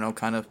about Bruno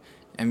kind of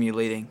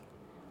emulating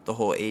the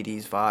whole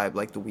 80s vibe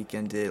like The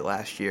Weeknd did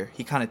last year?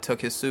 He kind of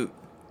took his suit.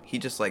 He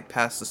just like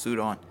passed the suit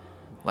on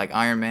like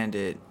Iron Man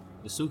did.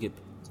 The suit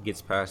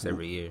gets passed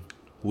every year.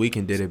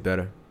 Weeknd did it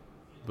better,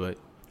 but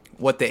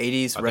what, the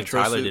 80s I retro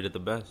think Tyler suit? did it the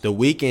best. The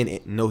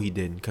Weeknd, no, he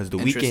didn't, because The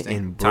Weeknd Interesting.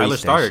 embraced Tyler that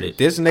started shit. it.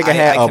 This nigga I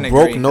had can a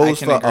broke agree. I nose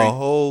can for agree. a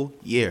whole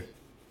year.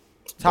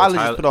 Tyler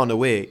just put on the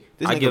wig.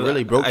 This nigga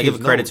really broke I his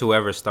give credit nose. to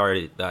whoever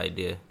started the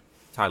idea.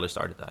 Tyler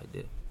started the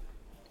idea.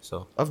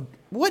 So Of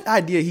what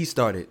idea he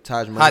started?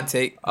 Taj Money? Hot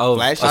take. of,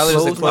 Flash Tyler's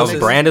Souls, the my closest. nigga?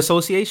 brand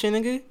association,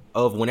 nigga.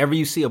 Of whenever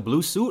you see a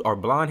blue suit or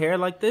blonde hair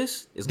like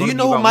this, it's Do gonna you be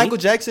know who about Michael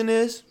me. Jackson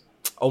is?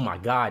 Oh my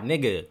god,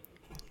 nigga.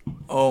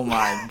 Oh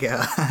my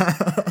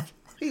god.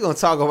 He gonna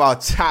talk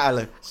about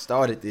Tyler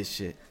started this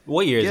shit.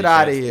 What year is Get it?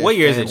 outta Chance? here, What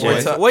year is it? fanboy.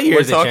 Chance? We're What year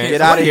is it? talking- Chance?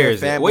 Get outta What here, year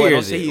is it? fanboy. What year Don't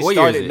is say it? he What year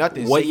started is it?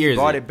 nothing. What Say year he is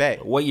brought it? it back.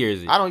 What year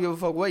is it? I don't give a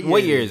fuck what year.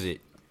 What year is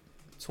it?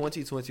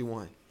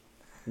 2021.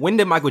 When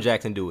did Michael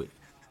Jackson do it?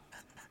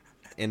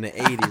 In the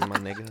 80s, my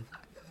nigga.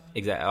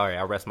 Exactly. All right,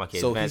 I'll rest my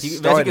case. So Vance, he you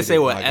started can say it,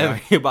 my whatever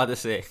guy. you're about to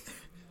say.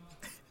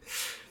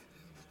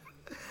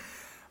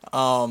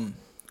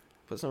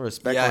 Put some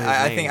respect Yeah,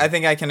 on his name. I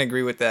think I can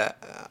agree with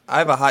that. I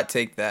have a hot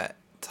take that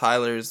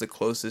Tyler is the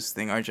closest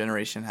thing our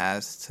generation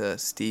has to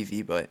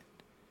Stevie, but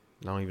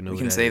I don't even know we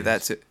who can save is.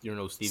 that to You don't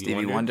know Stevie, Stevie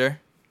Wonder? Wonder.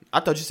 I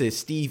thought you said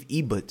Steve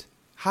Ebert.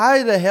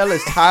 How the hell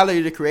is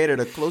Tyler, the creator,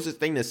 the closest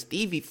thing to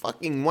Stevie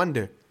fucking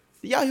Wonder?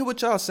 Y'all hear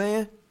what y'all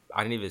saying?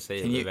 I didn't even say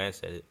it. Can you- Vance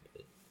said it.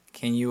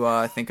 Can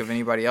you think of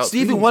anybody else?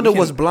 Stevie We can- Wonder we can-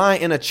 was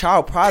blind and a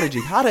child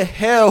prodigy. How the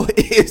hell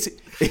is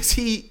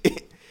he?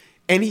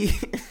 And he.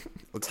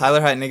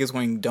 Tyler had niggas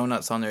wearing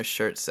donuts on their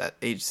shirts at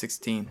age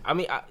 16. I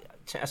mean,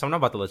 Chance, I'm not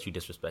about to let you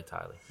disrespect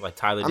Tyler. Like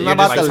Tyler, I'm did. not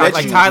about like, to like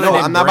let you. Tyler No,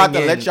 didn't I'm not about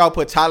bring to let in- y'all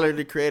put Tyler,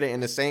 the creator,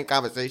 in the same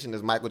conversation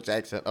as Michael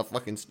Jackson or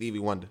fucking Stevie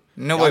Wonder.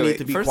 No, Y'all wait, need wait.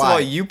 to be First of quiet.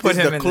 all, you put This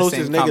is him in the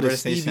closest same nigga to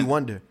conversation. Stevie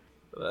Wonder.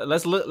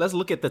 Let's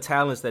look at the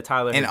talents that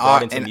Tyler has In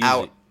brought into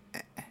music.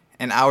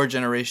 our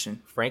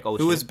generation. Frank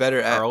Ocean, Who is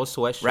better at Earl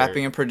Sweatshirt,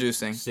 rapping and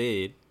producing?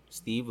 Sid,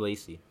 Steve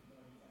Lacy.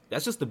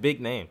 That's just the big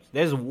names.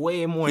 There's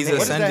way more He's names. What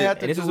does that ascended. have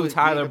to And this do is who with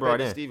Tyler being brought compared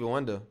to in. Stevie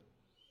Wonder.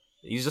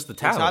 He's just a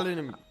Tyler talent.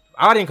 didn't-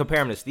 I didn't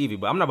compare him to Stevie,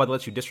 but I'm not about to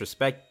let you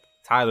disrespect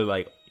Tyler.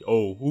 Like,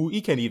 oh,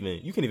 you can't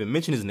even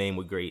mention his name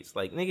with grace.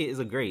 Like, nigga is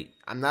a great.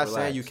 I'm not Relax.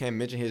 saying you can't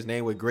mention his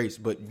name with grace,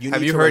 but you Have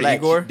need you to heard relax.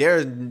 Igor?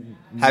 There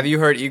Have you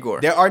heard Igor?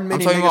 aren't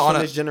many I'm talking niggas about from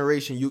on this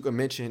generation you can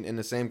mention in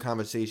the same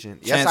conversation.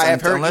 Yes, Chance, I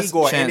have heard unless-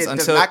 Igor, Chance, and it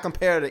until- does not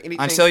compare to anything.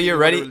 until you're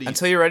ready. released.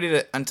 Until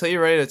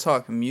you're ready to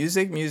talk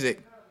music.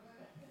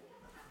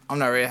 I'm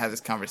not ready to have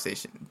this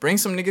conversation. Bring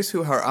some niggas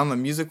who are on the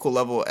musical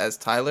level as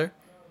Tyler,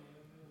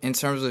 in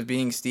terms of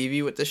being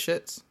Stevie with the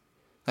shits.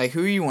 Like,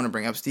 who you want to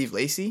bring up? Steve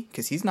Lacy?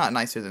 Because he's not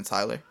nicer than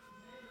Tyler.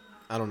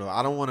 I don't know.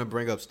 I don't want to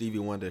bring up Stevie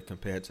Wonder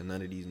compared to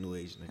none of these new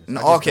age niggas. No,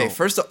 I just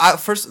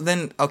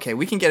okay, don't.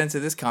 we can get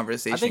into this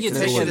conversation. I think you're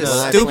 'cause taking, this shit the, is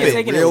You're stupid. you're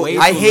taking it Real- way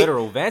I too hate-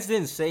 literal. Vance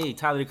didn't say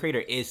Tyler the Creator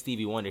is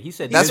Stevie Wonder. He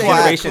said That's this why I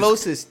the generation.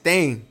 closest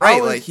thing. Right, How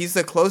is- like, he's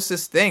the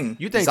closest thing.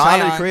 you think Zion,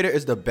 Tyler the Creator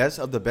is the best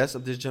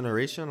of this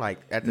generation, like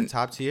at the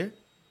top tier?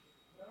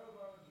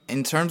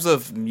 in terms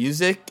of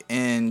music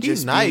and He's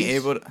just nice. being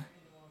able to...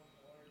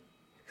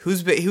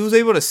 Who's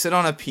able to sit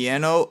on a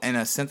piano and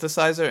a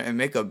synthesizer and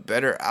make a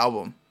better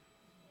album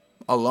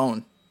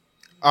alone?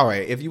 All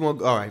right, if you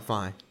want, all right,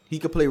 fine. He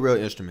could play real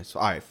instruments.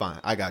 All right, fine.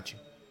 I got you.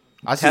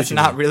 I see That's what you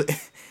not mean. really...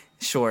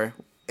 Sure.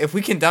 If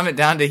we can dumb it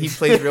down to he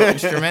plays real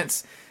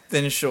instruments,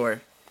 then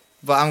sure.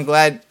 But I'm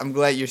glad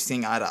you're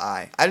seeing eye to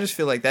eye. I just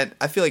feel like that...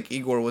 I feel like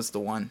Igor was the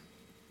one.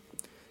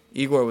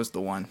 Igor was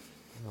the one.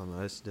 I don't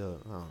know. It's still,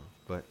 I don't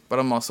know. But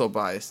I'm also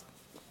biased.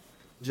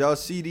 Did y'all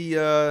see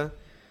the?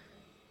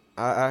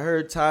 I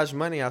heard Taj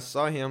Money. I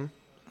saw him.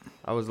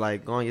 I was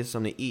like, going to get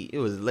something to eat. It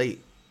was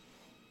late.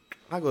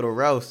 I go to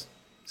Rouse.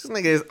 This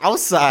nigga is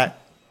outside,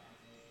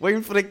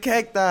 waiting for the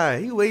cacti.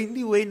 He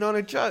waiting on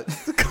the truck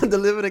to come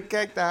deliver the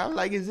cacti. I'm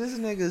like, is this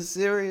nigga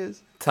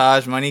serious?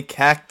 Taj Money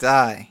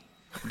Cacti.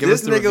 Give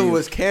This us the nigga review.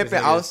 was camping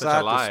This nigga is such a outside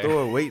the liar.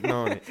 store waiting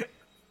on it.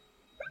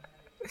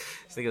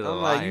 This nigga's a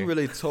I'm liar. like, you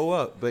really toe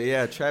up. But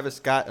yeah, Travis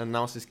Scott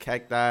announces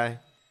Cacti.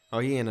 Oh,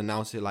 he didn't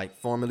announce it, like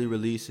formally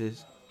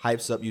releases,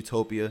 hypes up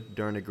Utopia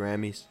during the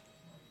Grammys.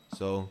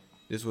 So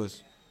this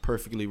was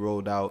perfectly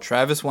rolled out.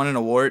 Travis won an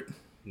award.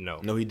 No.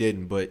 No, he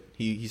didn't, but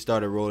he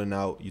started rolling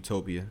out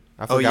Utopia.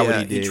 I Oh forgot yeah, what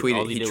he did. All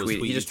tweeted. he He did was tweeted.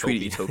 tweet He just tweeted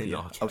Utopia.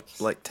 Utopia No,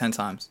 up like 10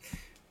 times.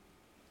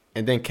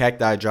 And then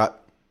Cacti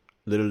dropped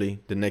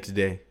literally the next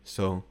day.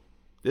 So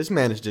this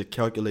man is just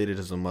calculated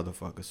as a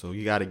motherfucker. So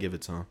you got to give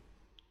it to him.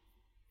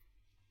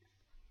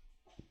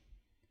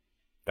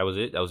 That was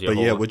it? That was your But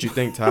whole yeah, one? what you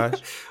think, Taj?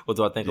 What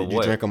do I think Did of you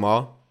what? drink them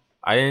all?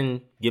 I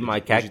didn't get my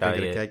What'd you cacti think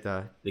of yet. the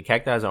Cacti? The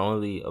cacti are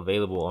only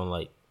available on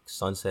like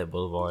Sunset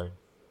Boulevard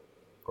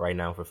right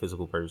now for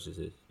physical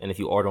purchases. And if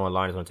you order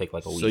online, it's gonna take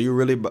like a week. So you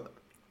really,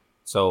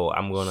 So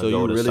I'm gonna So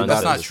go you to really Sunset.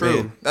 That's about not to true.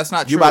 spend- That's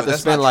not true. you about to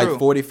That's spend not like true.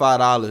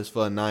 $45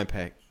 for a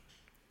 9-pack.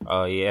 Yeah.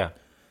 No,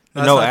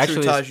 that's No, not actually,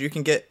 true, it's Taj. You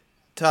can get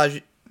Taj.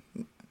 You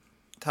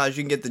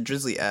can get the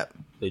Drizzly app.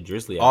 the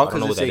Drizzly. All I don't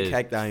know because what it that say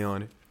is. Cacti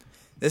on it.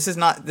 This is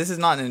not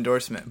an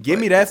endorsement. Give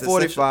but me that it's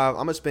essentially- 45. I'm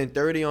gonna spend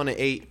 30 on the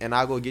 8, and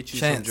I'll go get you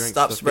some Chance, drinks.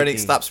 stop for spreading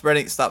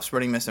 15. stop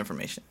spreading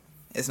misinformation.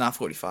 It's not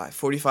 45.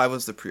 45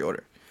 was the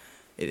pre-order.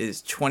 It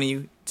is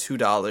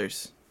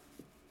 $22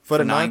 for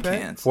the 9 9-pack.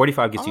 cans.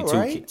 45 gets you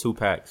Alright. two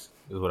packs.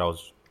 Is what I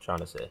was trying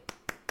to say.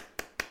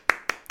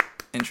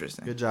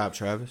 Interesting. Good job,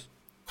 Travis.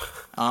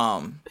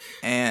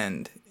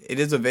 And it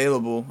is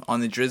available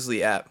on the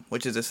Drizzly app,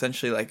 which is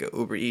essentially like a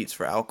Uber Eats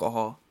for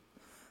alcohol.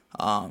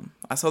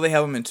 I saw they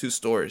have them in 2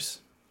 stores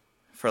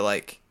for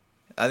like,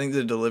 I think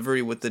the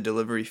delivery with the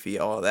delivery fee,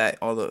 all that,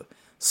 all the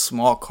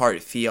small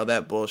cart fee, all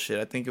that bullshit.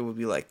 I think it would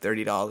be like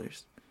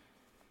 $30,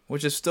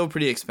 which is still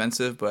pretty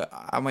expensive, but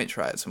I might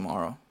try it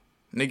tomorrow.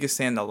 Niggas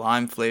saying the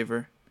lime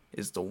flavor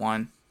is the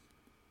one.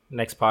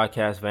 Next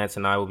podcast, Vance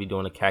and I will be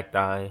doing a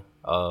cacti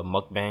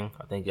mukbang.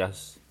 I think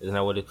isn't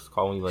that what it's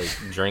called when you like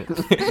drink?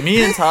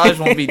 Me and Taj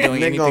won't be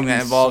doing Nigga anything gonna that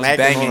be involves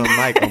smacking banging. on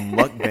a mic, a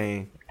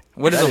mukbang.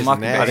 What is That a is mukbang?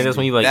 nasty. I think that's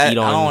when you like That- eat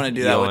on. I don't want to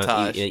do eat that on- with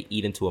Taj.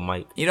 Eat into a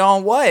mic. You know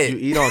on what? You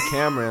eat on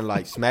camera and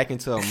like smack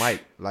into a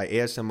mic, like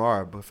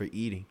ASMR, but for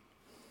eating.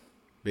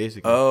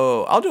 Basically.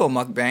 Oh, I'll do a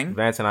mukbang.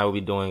 Vance and I will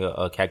be doing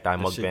a cacti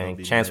That shit gonna mukbang.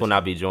 be Chance will nasty.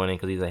 not be joining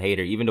because he's a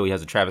hater, even though he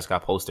has a Travis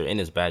Scott poster in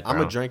his background.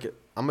 I'm gonna drink it.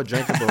 I'm gonna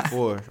drink it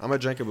before. I'm gonna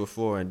drink it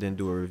before and then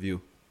do a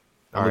review.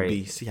 I'm gonna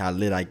Alright. see how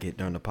lit I get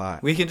during the pod.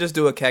 We can just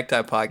do a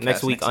cacti podcast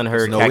Next week,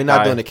 Unheard No, Cacti. we're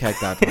not doing the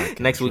cacti podcast.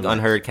 Next week, Relax.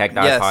 Unheard Cacti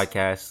Yes.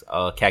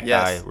 podcast. Cacti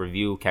Yes.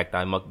 review,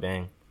 cacti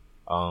mukbang.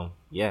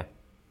 Yeah.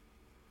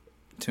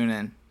 Tune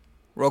in,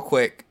 real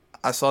quick.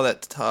 I saw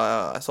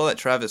that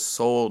Travis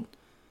sold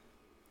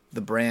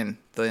the brand,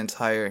 the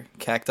entire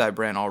cacti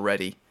brand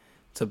already,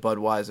 to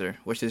Budweiser,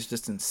 which is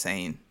just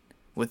insane.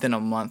 Within a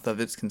month of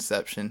its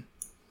conception,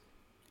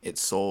 it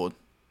sold.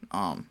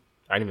 I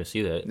didn't even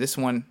see that. This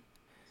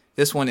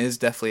one is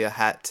definitely a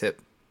hat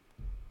tip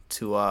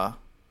to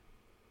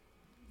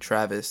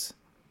Travis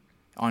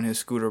on his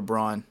scooter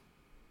Braun,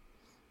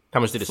 How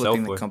much did it sell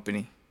flipping for? the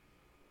company.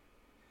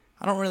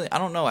 I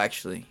don't know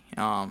actually.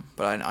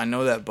 But I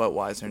know that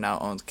Budweiser now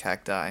owns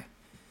Cacti.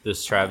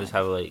 Does Travis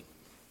have like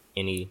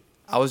any?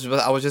 I was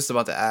just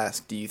about to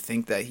ask, do you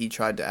think that he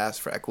tried to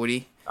ask for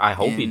equity? I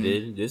hope he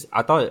in- did.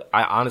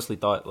 I honestly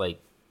thought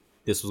like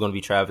this was gonna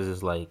be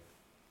Travis's like.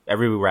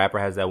 Every rapper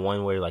has that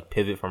one where like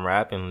pivot from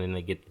rap and then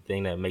they get the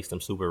thing that makes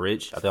them super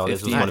rich. I thought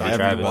this was 50 going to be everyone.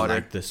 Travis. Water.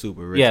 Like the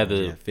super rich. Yeah, ones,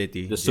 the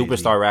 50. the Jay-Z.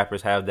 superstar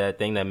rappers have that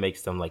thing that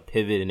makes them like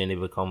pivot and then they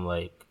become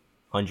like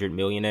 100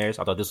 millionaires.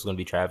 I thought this was gonna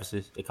be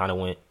Travis's. It kind of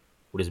went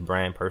with his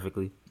brand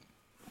perfectly.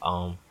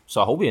 So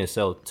I hope he didn't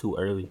sell too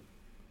early.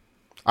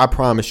 I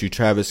promise you,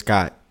 Travis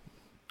Scott.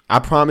 I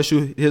promise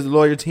you, his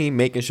lawyer team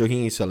making sure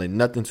he ain't selling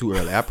nothing too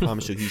early. I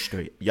promise you, he's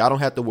straight. Y'all don't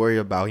have to worry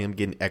about him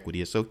getting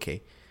equity. It's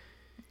okay.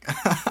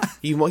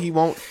 He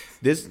won't.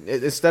 This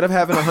instead of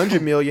having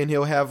 100 million,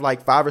 he'll have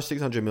like 500 or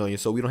 600 million.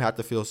 So we don't have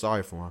to feel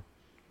sorry for him.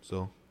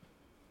 So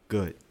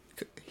good.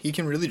 He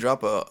can really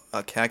drop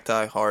a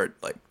Cacti hard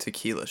like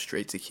tequila,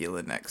 straight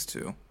tequila next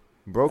to.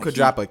 Bro could he-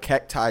 drop a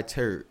cacti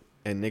turd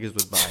and niggas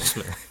would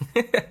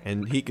buy it.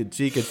 And he could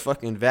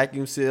fucking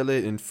vacuum seal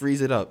it and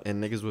freeze it up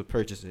and niggas would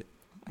purchase it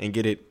and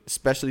get it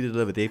specially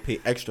delivered. They pay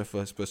extra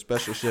for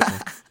special shipping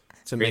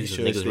to make Crazy,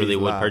 sure it niggas stays really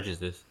would live. purchase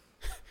this.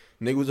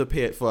 Niggas would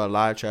pay it for a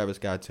live Travis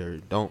Scott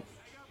turd. Don't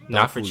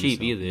Not for fool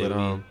cheap yourself. either.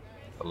 But It'd be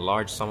a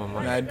large sum of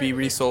money. That'd be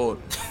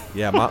resold.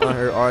 yeah, my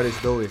unheard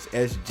artist though is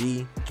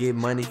SG Get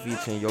Money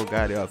featuring Yo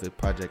Gotti off his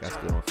project. I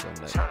still don't feel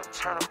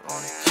like.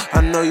 I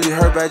know you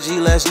heard about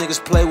G-Last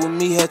niggas play with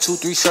me, had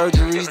 2-3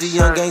 surgeries. The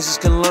young gangsters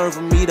can learn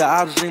from me. The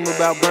ops dream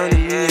about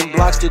burning me, and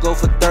blocks to go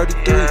for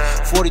 33.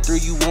 43,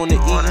 you wanna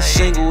eat, you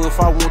single. If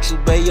I want you,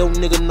 bae, yo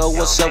nigga know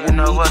what's up with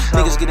me.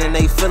 Niggas getting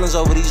they feelings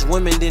over these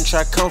women, then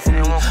try come for me.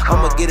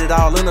 I'ma get it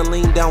all in a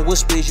lean down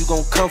whispers, you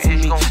gon' come for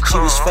me. She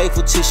was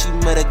faithful till she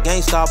met a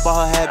gangsta, I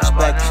bought her habits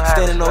back.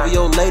 Standing over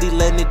your lady,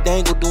 letting it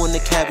dangle, doing the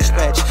cabbage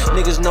patch.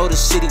 Niggas know the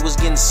city was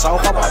getting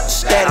soft, I bought the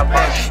static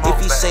back.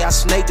 If he say I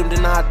snaked him,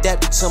 then I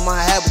adapted to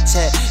my habitat.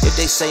 tat. If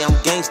they say I'm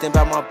gangsta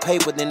about my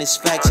paper, then it's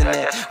facts in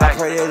that. I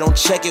pray they don't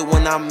check it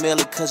when I mail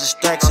it, cause it's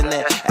stacks in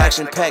that.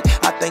 Action pack,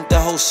 I think the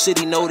whole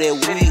city know that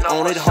we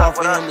on it. Hard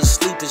for him to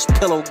sleep, his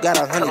pillow got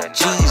 100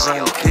 G's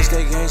on it. This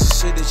that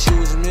gangsta shit that you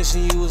was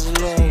missing, you was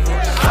alone.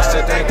 I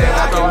still think that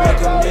I can make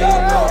 $1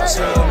 million more.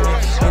 Tell me,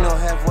 ain't no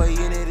halfway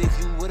in it if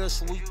you with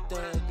us, we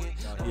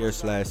thuggin'.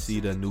 Here/see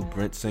the new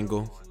Brent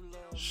single,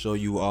 Show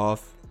You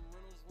Off.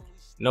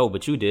 No,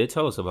 but you did.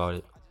 Tell us about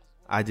it.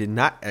 I did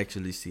not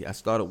actually see. I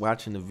started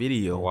watching the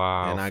video.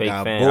 Wow, and I fake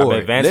got fan. bored. I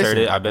bet Vance heard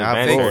it. I bet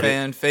Vance heard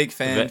it. Fake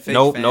fan.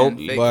 Nope.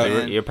 Fake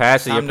fan. You're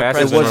passing. You're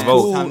passing. It Been was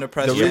revoked. cool. Time to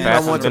press The reason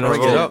fan. I wanted to Been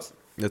bring it up.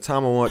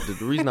 revoked.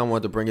 The reason I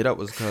wanted to bring it up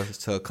was because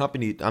to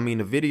accompany. I mean,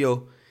 the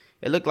video.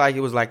 It looked like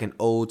it was like an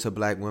ode to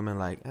black women.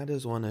 Like, I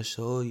just want to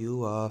show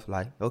you off.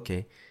 Like,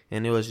 okay.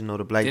 And it was,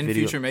 the black Didn't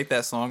video. Future make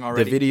that song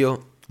already?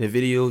 The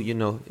video,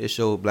 it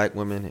showed black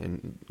women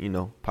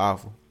and,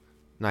 powerful.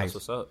 Nice.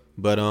 That's what's up.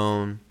 But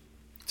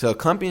to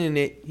accompany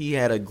it, he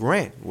had a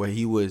grant where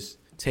he was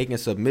taking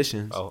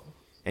submissions. Oh.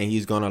 And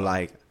he's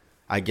gonna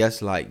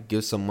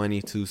give some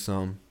money to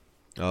some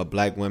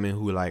black women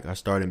who are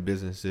starting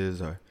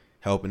businesses or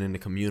helping in the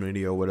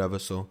community or whatever.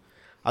 So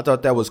I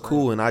thought that was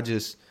cool, and I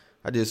just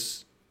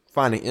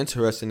find it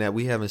interesting that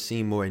we haven't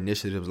seen more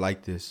initiatives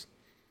like this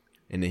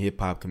in the hip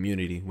hop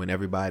community when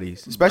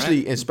everybody's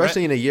especially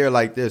in a year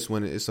like this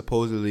when it's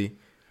supposedly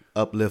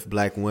uplift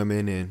black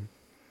women and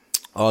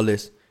all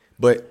this.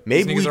 But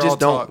maybe we just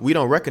don't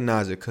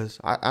recognize it, because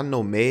I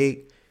know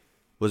Meg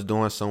was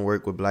doing some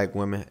work with black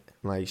women.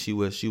 Like she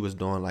was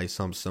doing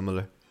something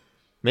similar.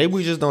 Maybe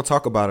we just don't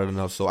talk about it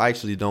enough. So I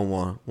actually don't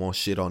want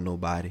shit on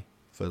nobody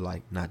for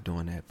not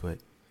doing that. But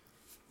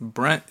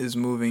Brent is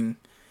moving.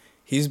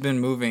 He's been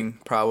moving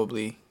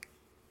probably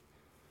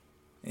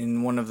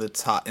in the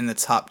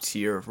top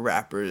tier of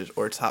rappers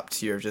or top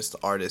tier of just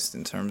artists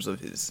in terms of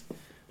his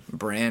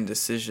brand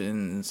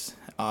decisions,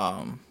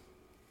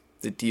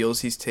 the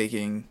deals he's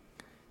taking,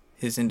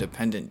 his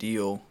independent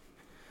deal.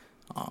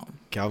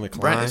 Calvin Klein,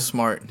 Brent is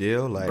smart.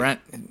 Deal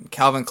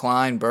Calvin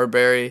Klein,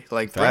 Burberry,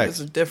 Brent Facts.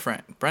 is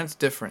different. Brent's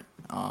different.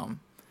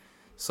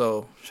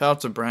 So shout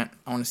out to Brent.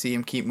 I want to see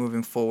him keep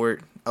moving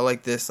forward. I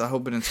like this. I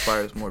hope it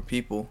inspires more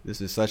people.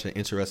 This is such an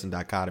interesting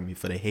dichotomy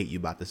for the hate you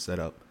about to set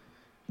up.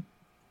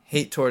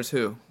 Hate towards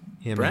who?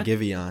 Him Brent? and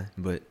Giveon,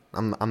 but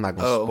I'm not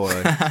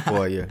gonna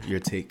spoil your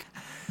take.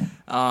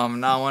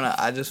 I'm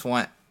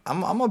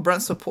a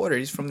Brent supporter.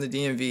 He's from the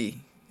DMV.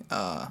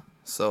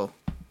 So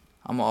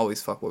I'm gonna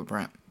always fuck with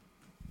Brent.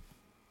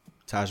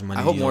 Taj Money.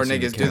 I hope you more don't seem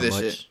to niggas do care this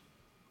much. shit.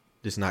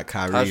 Just not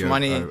Kyrie Taj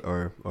Money.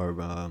 or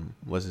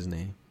what's his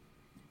name?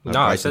 No,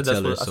 I said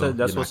Bryson that's Tiller,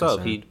 that's you're what's not up.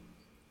 concerned.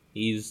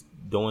 He's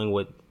doing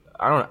what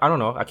I don't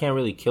know. I can't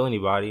really kill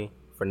anybody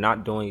for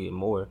not doing it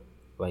more.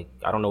 I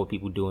don't know what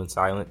people do in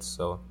silence,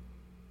 so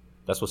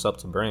that's what's up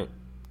to Brent.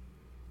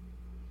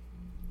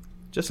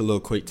 Just a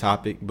little quick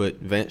topic, but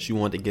Vance, you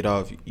wanted to get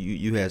off.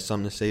 You had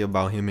something to say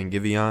about him and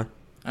Giveon?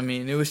 I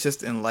mean, it was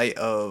just in light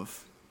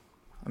of.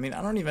 I mean,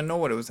 I don't even know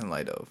what it was in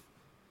light of.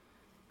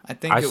 I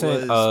think it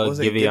was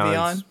it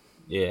Giveon?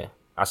 Yeah,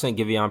 I sent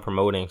Giveon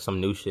promoting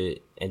some new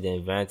shit, and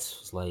then Vance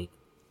was like,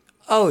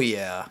 "Oh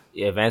yeah."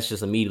 Yeah, Vance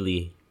just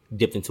immediately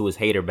dipped into his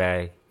hater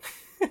bag.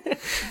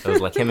 It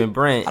was like him and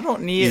Brent. I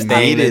don't need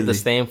the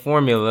same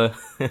formula.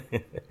 I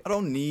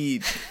don't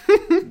need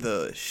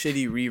the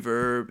shitty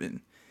reverb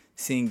and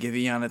seeing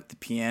Giveon at the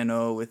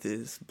piano with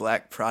his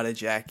black Prada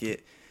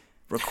jacket,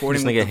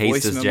 recording This with nigga the hates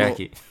voice his memo.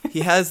 jacket.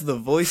 He has the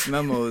voice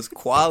memos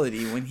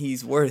quality when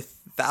he's worth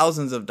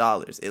thousands of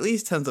dollars, at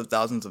least tens of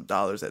thousands of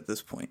dollars at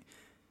this point.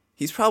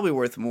 He's probably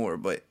worth more,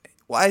 but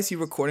why is he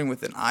recording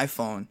with an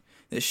iPhone?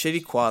 The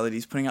shitty quality.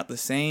 He's putting out the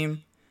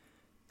same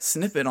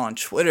snippet on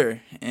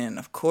Twitter, and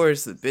of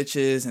course the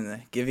bitches and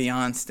the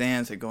Giveon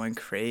stans are going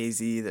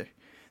crazy.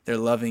 They're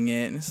loving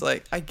it, and it's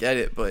like, I get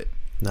it, but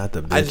Not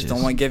the bitches. I just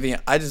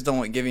don't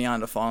want Giveon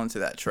to fall into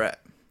that trap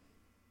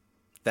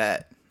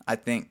that I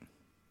think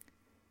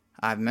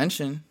I've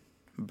mentioned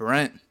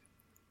Brent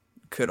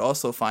could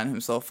also find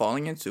himself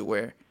falling into,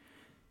 where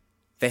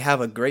they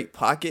have a great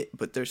pocket,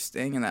 but they're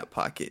staying in that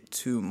pocket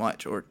too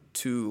much or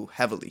too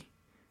heavily.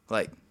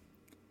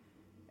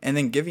 And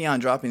then Giveon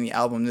dropping the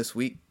album this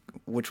week,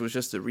 which was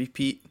just a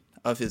repeat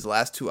of his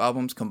last two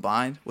albums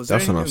combined. Was there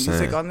That's any what new I'm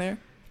music saying. on there?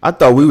 I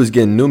thought we was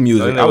getting new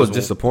music. there I was was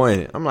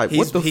disappointed. I'm like,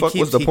 what the fuck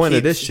was the point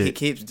of this shit? He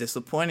keeps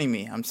disappointing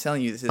me. I'm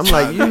telling you, this is I'm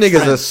like, you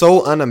niggas are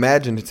so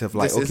unimaginative.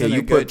 Like, This okay, isn't a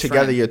you good put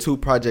together trend. your two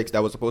projects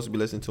that was supposed to be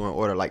listened to in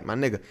order. Like, my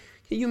nigga,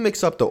 can you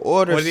mix up the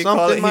order or What did he call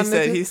something, it? my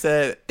He nigga?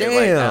 said, Damn.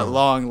 like, at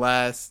long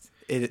last.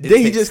 It Then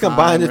he takes just time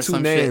combined the or two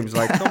some shit. names.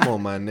 Like, come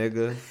on, my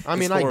nigga. I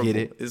mean, I get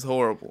it. It's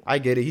horrible. I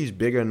get it. He's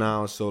bigger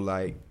now, so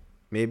like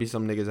maybe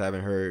some niggas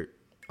haven't heard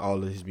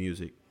all of his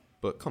music.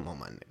 But come on,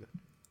 my nigga.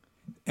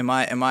 Am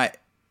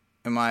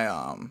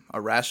I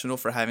irrational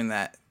for having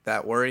that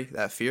worry,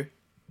 that fear?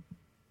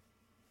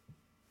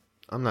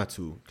 I'm not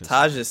too concerned.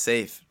 Taj is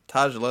safe.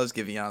 Taj loves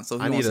Giveon, so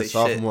he I won't need say a shit.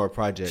 sophomore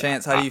project.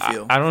 Chance, how do you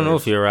feel? I don't know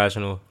if you're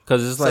irrational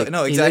because it's So- like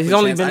no, exactly, he's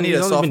only Chance. I been need a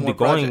he's only been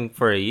sophomore going project.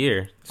 for a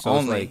year, so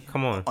Only. it's like,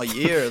 come on, A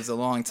year is a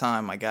long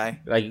time, my guy.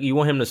 like you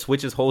want him to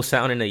switch his whole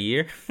sound in a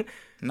year?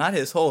 Not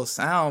his whole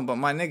sound, but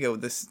my nigga,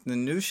 the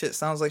new shit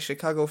sounds like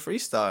Chicago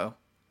freestyle.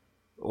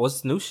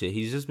 What's new shit?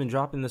 He's just been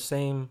dropping the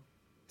same.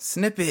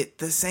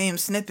 The same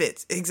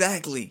snippets,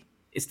 exactly.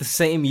 It's the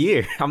same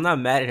year. I'm not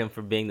mad at him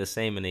for being the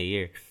same in a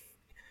year.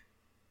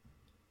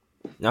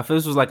 Now, if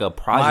this was like a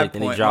project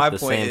and he my dropped the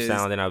point same is-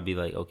 sound, then I'd be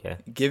like, okay.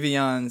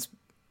 Giveon's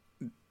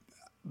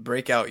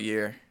breakout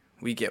year,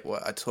 we get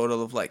what, a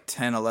total of like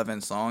 10,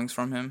 11 songs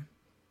from him,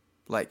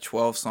 like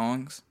 12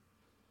 songs,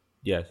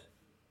 Yes.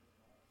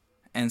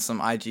 and some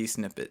IG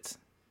snippets.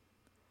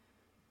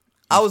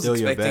 I was still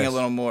your expecting a best.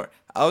 little more.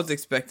 I was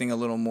expecting a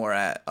little more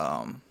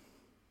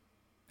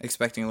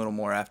expecting a little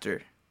more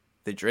after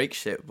the Drake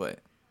shit, but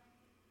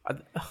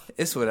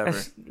it's whatever.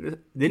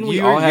 Didn't we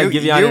You're- all have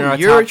you're- Giveon in our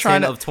you're top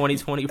trying 10 to- of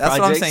 2020 That's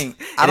projects? what I'm saying.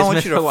 I don't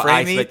want you to I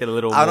frame me. expected a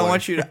little I don't more.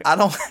 want you to. I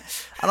don't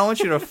want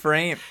you to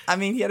frame. I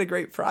mean, he had a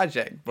great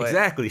project, but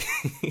Exactly.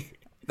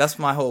 that's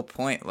my whole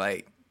point.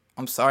 Like,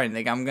 I'm sorry,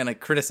 nigga. I'm gonna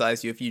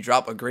criticize you if you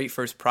drop a great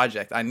first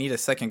project. I need a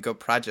second good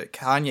project.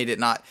 Kanye did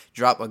not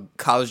drop a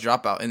College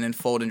Dropout and then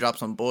fold and drop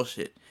some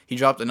bullshit. He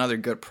dropped another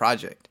good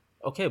project.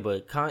 Okay,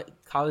 but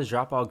college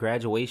dropout,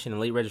 graduation, and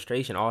late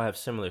registration all have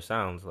similar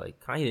sounds. Like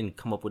Kanye didn't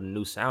come up with a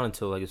new sound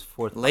until like his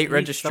fourth. Late he stuck with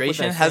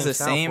registration that has the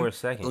sound same. for a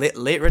second.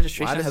 Late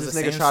registration Why does has this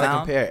the nigga same try to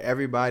sound. compare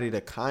everybody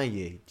to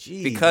Kanye?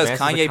 Jeez. Because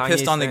Advances of Kanye Kanye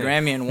pissed on the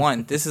stand. Grammy and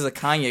won. This is a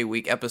Kanye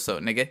week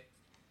episode, nigga.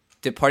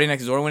 Did Party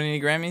Next Door win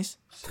any Grammys?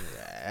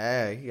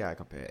 Yeah, you gotta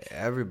compare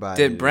everybody.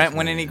 Did to Brent this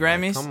win nigga. any Like,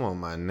 Grammys? come on,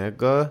 my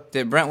nigga.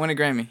 Did Brent win a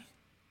Grammy?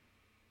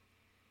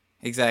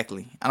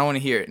 Exactly. I don't want to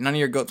hear it. None of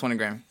your goats won a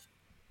Grammy.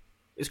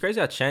 It's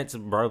crazy how Chance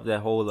brought up that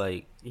whole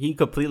like he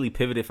completely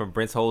pivoted from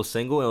Brent's whole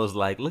single and was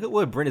like, "Look at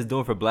what Brent is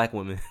doing for black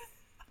women."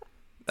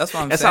 That's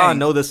what I'm That's saying. how I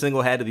know the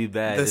single had to be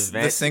bad. The- If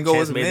the single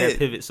Chance was made mid. that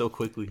pivot so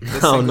quickly. I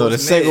don't know. The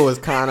single's single mid. was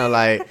kind of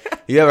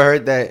like, you ever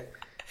heard that?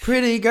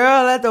 Pretty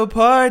girl at the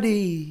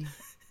party.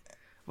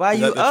 Why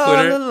Is you that the all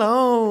Twitter?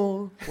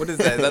 alone? What is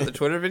that? Is that the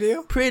Twitter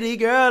video? Pretty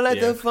girl at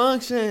Yeah. the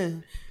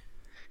function.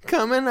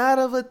 Coming out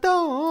of a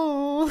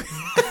door.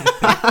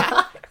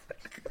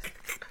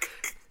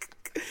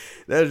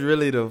 That's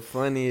really the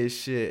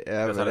funniest shit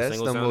ever. That's how the That's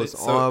single the most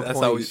sounded? on That's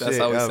point how we, shit that's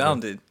how it ever.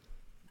 sounded.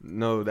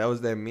 No, that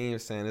was that meme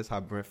saying that's how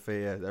Brent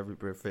Fayez, every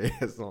Brent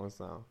Fayez song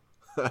sound.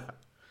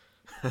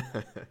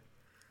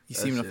 You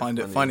seem to find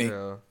it funny.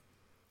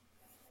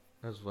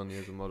 That's funny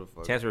as a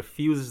motherfucker. Chance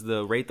refuses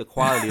to rate the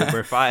quality of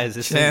Brent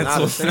Fayez's Chance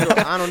Nah, single. the single,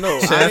 I don't know.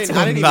 Chance I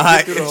will didn't not- even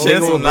get through the whole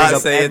Chance thing. will not Bring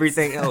up say it's-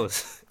 everything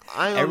else.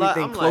 I ain't gonna lie,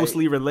 Everything I'm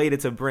closely related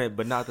to Brent,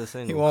 but not the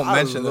single. He won't I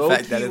mention the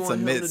fact that low-key it's a want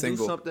him to do mid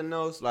single. Something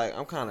else, like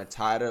I'm kind of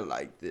tired of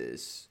like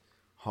this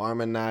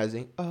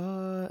harmonizing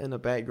in the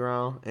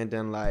background, and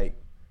then like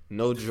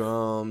no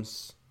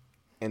drums,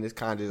 and it's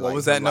kind of What like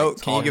was that him, like,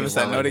 note? Can you give talking us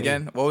that around note it.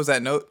 again? What was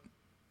that note?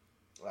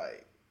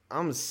 Like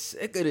I'm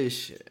sick of this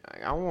shit.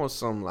 Like, I want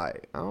some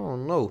like I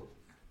don't know.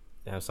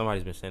 Damn,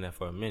 somebody's been saying that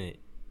for a minute.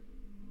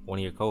 One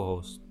of your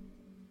co-hosts.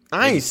 I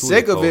Maybe ain't two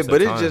sick of of the it,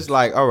 but close it's at just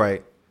like, all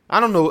right. I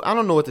don't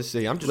know what to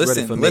say. I'm just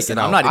ready for Listen,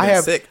 make it I'm out. not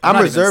even sick. I'm I'm not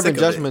even reserving sick of it.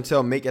 judgment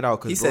until make it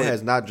out He because bro said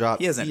has not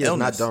dropped. he has an not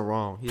illness. done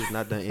wrong. He has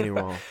not done any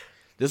wrong.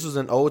 This was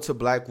an ode to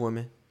black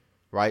women,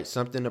 right?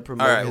 Something to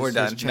promote. All right, his, we're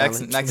done. his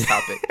challenge. Next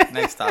topic.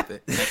 Next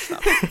topic. Next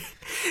topic.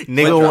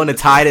 Nigga drop want to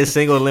this tie this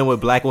single in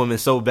with black women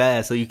so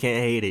bad, so you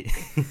can't hate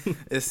it.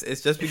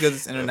 It's just because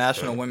it's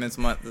International Women's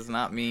Month does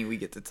not mean we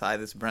get to tie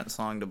this Brent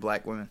song to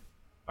black women.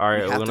 All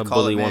right, We we're have gonna to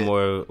call bully it one mid.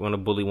 more. We're gonna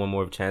bully one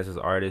more of Chance's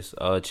artists.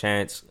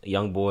 Chance,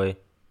 Young Boy.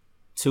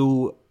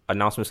 2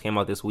 announcements came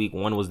out this week.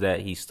 One was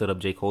that he stood up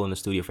J. Cole in the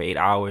studio for 8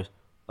 hours.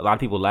 A lot of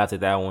people laughed at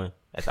that one.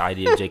 At the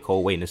idea of J.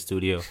 Cole waiting in the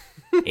studio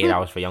 8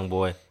 hours for Young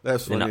Boy.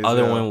 That's Then funny the as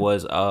other hell. one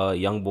was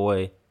Young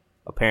Boy.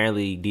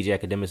 Apparently, DJ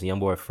Academics and Young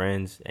Boy are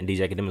friends, and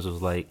DJ Academics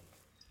was like,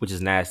 which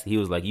is nasty. He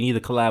was like, "You need to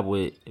collab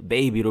with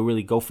Baby to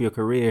really go for your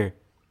career."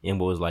 Young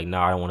Boy was like,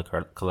 "Nah, I don't want to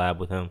collab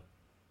with him."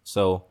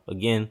 So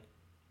again,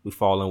 we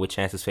fall in with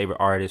Chance's favorite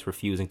artist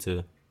refusing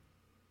to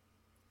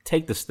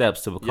take the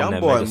steps to become Young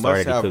that boy megastar must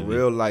that he have could be.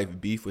 real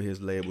life beef with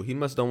his label. He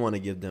must don't want to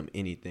give them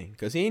anything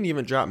because he ain't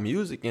even dropped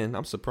music, and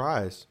I'm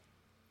surprised.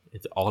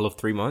 It's all of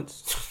 3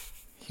 months.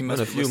 He In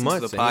must a have few listened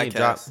months, to the and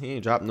podcast. he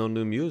ain't dropped no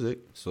new music.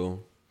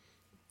 So,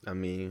 I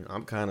mean,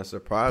 I'm kind of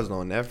surprised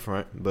on that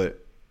front,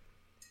 but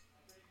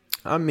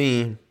I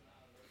mean,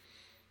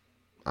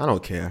 I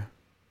don't care.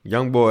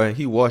 Young boy,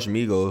 he washed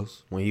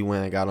Migos when he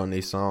went and got on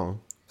their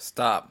song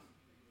Stop.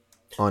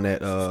 on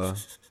that.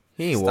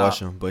 He ain't Stop.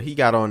 wash him, but he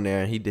got on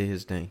there and he did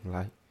his thing.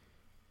 Like,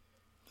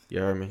 you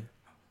heard me,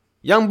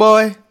 Young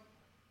boy.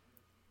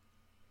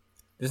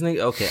 This nigga,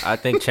 okay, I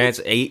think Chance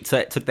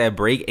took that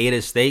break, ate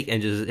a steak,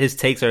 and just his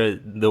takes are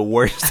the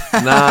worst.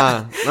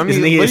 Nah, I This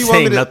mean, nigga what is do you want me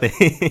saying to?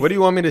 nothing. What do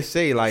you want me to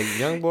say? Like,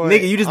 young boy,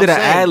 Nigga, you just I'm did an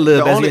saying,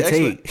 ad-lib the as only your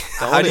take. the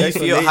How only do you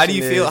feel? How do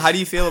you explanation feel? is- How do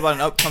you feel about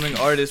an upcoming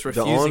artist The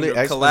refusing only to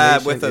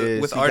collab with explanation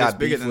is with he artists got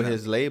bigger beef than with him?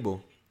 his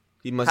label.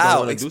 He must How? not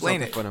want to do Explain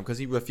something it. for them because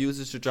he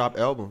refuses to drop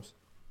albums,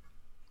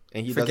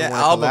 and he Forget doesn't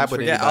want to collab albums. with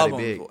Forget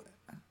anybody albums.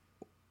 big.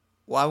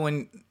 Why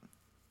wouldn't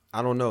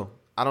I don't know.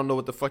 I don't know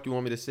what the fuck you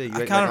want me to say. You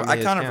I act kind like of? I'm I in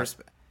his kind of camp.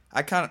 respect.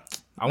 I kind of.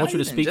 I want you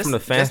to speak from the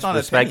fans' just on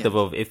perspective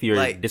opinion. of if you're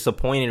Like-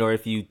 disappointed or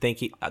if you think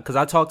he. Because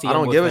I talked to I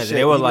don't YoungBoy give a fans, shit. and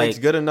they were He like, makes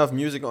good enough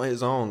music on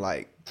his own.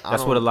 Like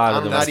That's what a lot of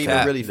I'm them not is even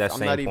cap, really. that I'm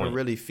same not even point.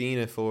 really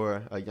fiending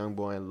for a young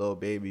boy and Lil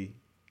Baby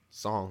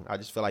song. I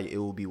just feel like it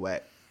will be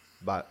whack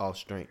by off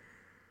strength.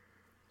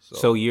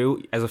 So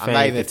you, as a I'm fan, not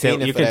you're even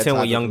content, fiending you're for that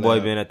content with type of YoungBoy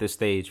collab. being at this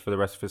stage for the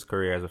rest of his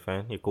career as a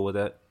fan. You're cool with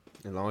that?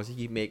 As long as he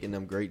keep making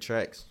them great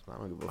tracks, I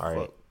don't give a All fuck.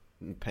 right.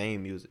 And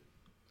Pain music.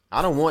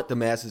 I don't want the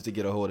masses to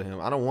get a hold of him.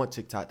 I don't want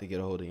TikTok to get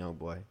a hold of Young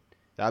Boy.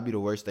 That'd be the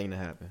worst thing to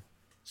happen.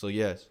 So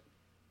yes,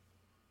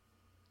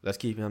 let's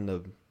keep him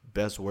the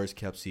best, worst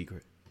kept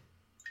secret.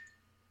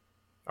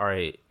 All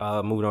right.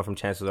 Moving on from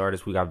Chance's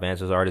artist, we got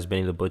Vance's artist,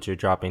 Benny the Butcher,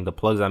 dropping The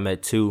Plugs I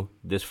Met 2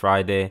 this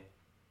Friday.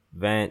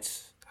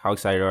 Vance, how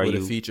excited are With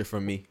you? a feature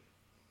from me.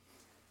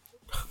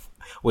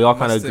 We all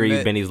kind of Must agree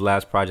admit- Benny's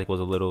last project was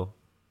a It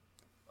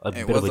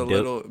bit was of a a dip.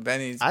 little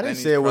Benny's. I didn't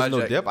Benny's say it was no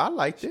project. dip. I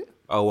liked it.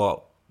 Oh,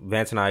 well,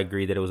 Vance and I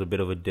agree that it was a bit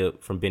of a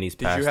dip from Benny's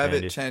Did past you have it,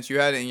 standards. Chance? You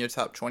had it in your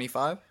top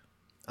 25?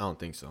 I don't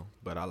think so,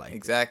 but I like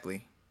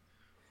Exactly.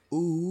 it.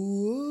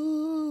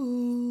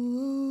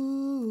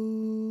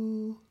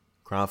 Ooh.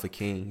 Crown for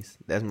Kings.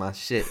 That's my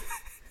shit.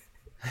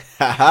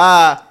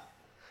 Haha.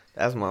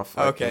 That's my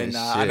fucking Okay,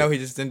 nah. shit. I know he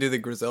just didn't do the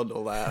Griselda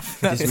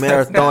laugh. This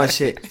marathon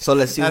shit. So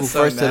let's see who That's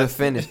so first to the nasty.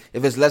 finish.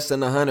 If it's less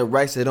than 100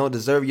 rights, they don't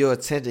deserve your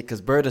attention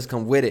because burdens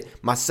come with it.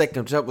 My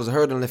second jump was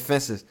hurdling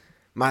fences.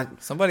 My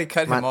Somebody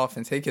cut him off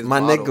and take his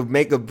my bottle. nigga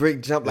make a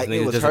brick jump This like it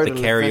nigga's was just at the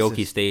hurdling karaoke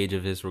fences. stage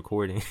of his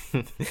recording.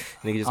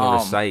 Nigga just want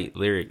to recite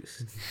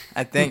lyrics.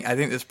 I think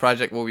this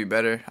project will be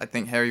better. I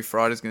think Harry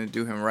Fraud is gonna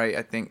do him right.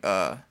 I think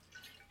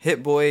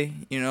Hit Boy,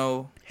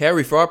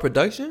 Harry Fraud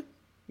production?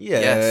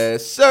 Yes,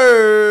 Yes.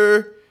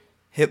 sir.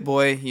 Hit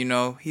Boy,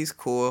 he's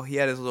cool. He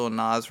had his little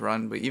Nas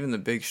run, but even the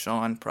Big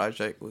Sean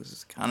project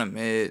was kind of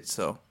mid.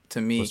 So to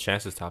me, What's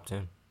Chance's top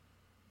 10?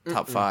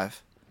 top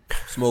 5.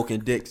 Smoking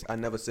dicks. I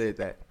never said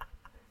that.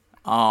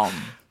 But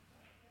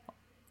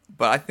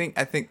I think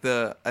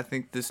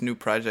this new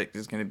project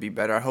is gonna be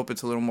better. I hope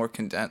it's a little more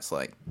condensed,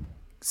 like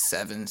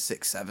 7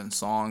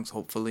 songs,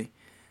 hopefully.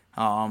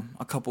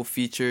 A couple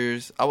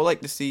features. I would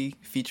like to see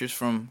features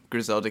from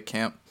Griselda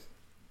Camp.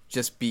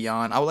 Just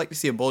beyond, I would like to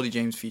see a Boldy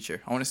James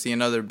feature. I want to see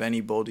another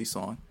Benny Boldy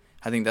song.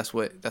 I think that's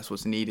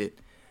what's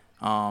needed.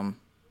 Isn't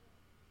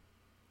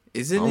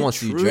I it want to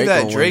see true Drake that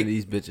on one Drake of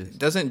these bitches.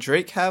 doesn't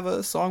Drake have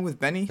a song with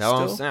Benny That's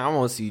what I'm still? saying. I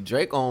want to see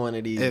Drake on one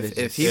of these If- bitches.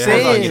 if he He Yeah,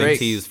 has on been Drake.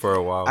 teased for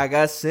a while. I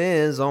got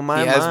sins on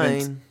my He has been-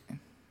 mind.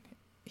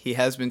 He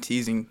has been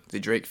teasing the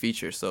Drake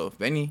feature, so if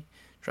Benny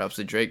drops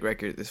a Drake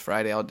record this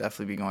Friday, I'll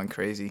definitely be going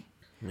crazy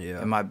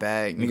Yeah. in my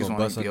bag. You Niggas gonna won't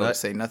bust be a able to nut?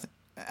 say nothing.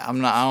 I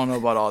don't know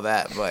about all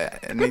that,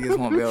 but niggas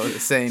won't be able to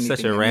say anything. Such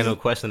a to random me.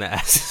 question to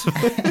ask.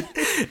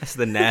 That's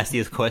the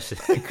nastiest question.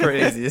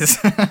 Craziest.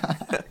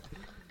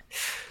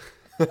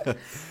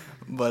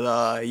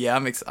 But yeah,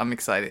 I'm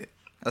excited,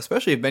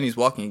 especially if Benny's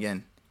walking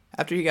again.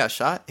 After he got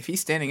shot, if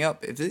he's standing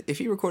up, if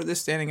he recorded this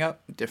standing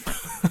up, different.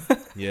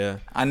 Yeah.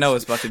 I know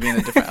it's about to be in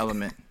a different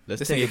element. Let's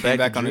This take nigga it came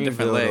back to on a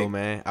different Dreamville, leg. though,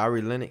 man.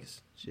 Ari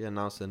Lennox, she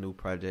announced a new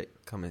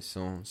project coming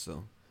soon,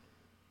 so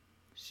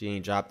she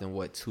ain't dropped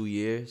in 2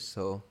 years,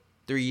 so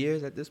 3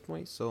 years at this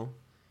point. So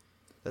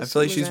I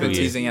feel like she's been on.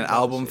 teasing an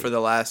album for the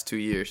last 2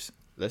 years.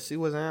 Let's see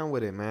what's on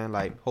with it, man.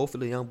 Like,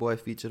 hopefully, Young Boy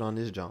featured on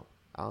this jump.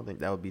 I don't think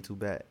that would be too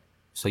bad.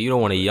 So you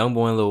don't want a young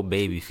boy and little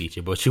baby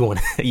feature, but you want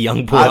a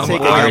young boy. I'll and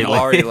take a Ari young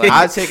Lennox. Ari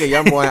I'd take a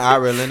Young Boy and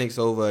Ari Lennox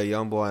over a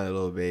Young Boy and a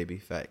Little Baby.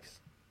 Facts.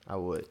 I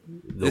would.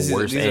 The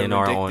worst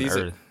A&R on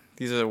earth.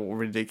 These are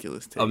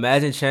ridiculous takes.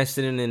 Imagine Chance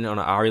sitting in on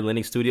an Ari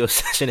Lennox studio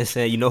session and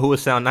saying, "You know who would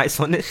sound nice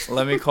on this?"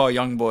 Let me call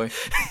Young Boy.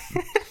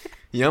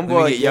 Young Let me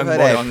Boy, get give Young her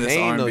Boy that on this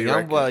pain, though. R&B Young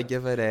record. Boy,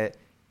 give her that.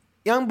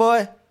 Young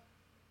Boy.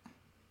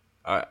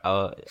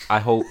 I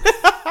hope.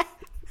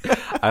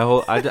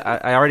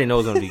 I already know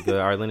it's gonna be good.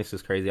 Ari Lennox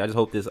is crazy. I just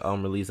hope this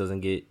release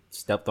doesn't get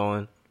stepped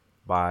on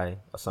by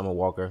a Summer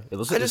Walker. It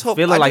looks. I It's just hope-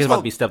 feeling I like just it's about to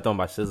hope- be stepped on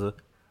by SZA.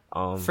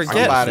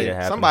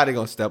 Forget- Somebody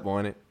gonna step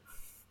on it.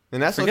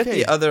 And that's Forget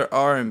okay. the other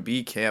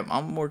R&B camp.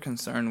 I'm more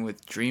concerned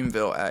with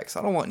Dreamville acts.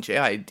 I don't want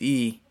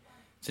JID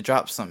to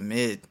drop some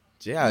mid.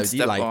 JID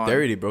step like on.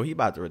 30, bro. He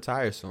about to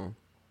retire soon.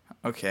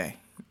 Okay.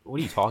 What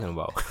are you talking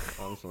about?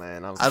 I'm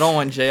playing. I don't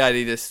want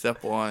JID to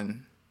step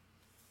on.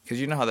 Because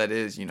you know how that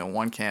is.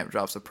 One camp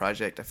drops a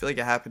project. I feel like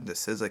it happened to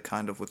SZA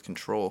kind of with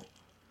Control.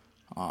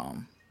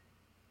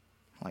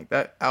 Like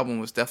that album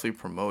was definitely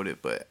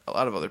promoted, but a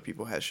lot of other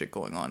people had shit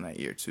going on that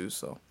year too,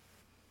 so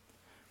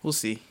we'll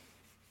see.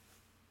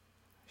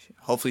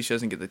 Hopefully she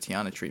doesn't get the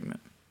Tiana treatment.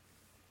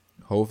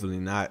 Hopefully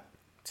not.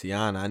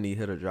 Tiana, I need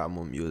her to drop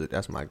more music.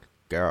 That's my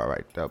girl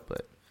right there,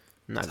 but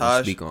I'm not Taj.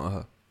 gonna speak on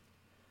her.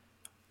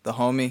 The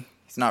homie.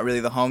 He's not really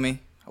the homie.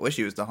 I wish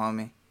he was the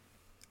homie.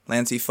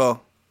 Lancey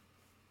Foe.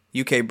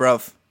 UK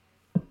bruv.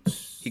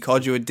 He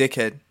called you a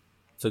dickhead.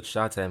 took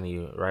shots at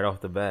me right off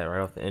the bat, right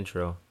off the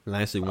intro.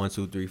 Lancey 1,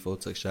 2, 3, 4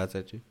 took shots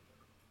at you.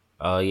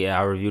 Yeah,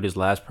 I reviewed his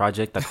last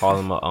project. I called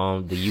him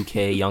the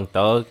UK Young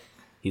Thug.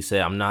 He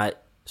said,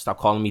 stop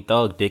calling me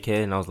Thug,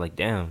 dickhead. And I was like,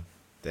 damn.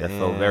 That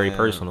felt very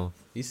personal.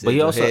 He said But he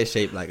your also- head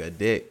shaped like a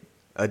dick.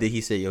 Or did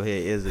he say your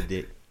head is a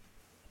dick?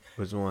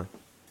 Which one?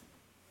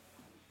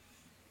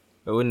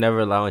 I would never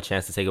allow a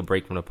chance to take a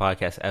break from the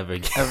podcast ever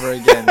again. Ever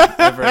again.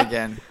 Ever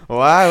again.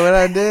 Why? What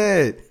I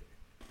did?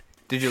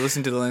 Did you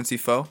listen to the Lancey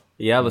Foe?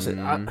 Yeah, listen.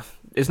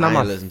 It's not I my.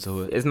 ain't listen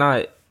to it. It's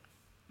not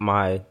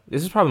my.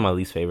 This is probably my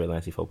least favorite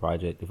Lancey Foe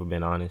project, if we're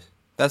being honest.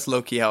 That's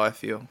low-key how I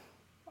feel.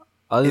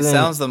 Other It than,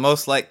 sounds the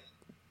most like...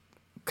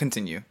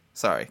 Continue.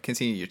 Sorry.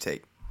 Continue your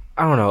take.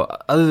 I don't know.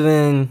 Other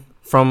than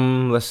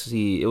from, let's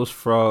see, it was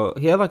from.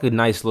 He had like a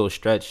nice little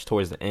stretch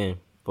towards the end,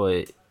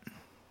 but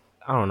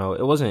I don't know.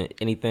 It wasn't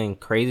anything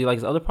crazy. Like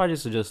his other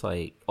projects are just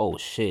like, oh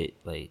shit,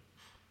 like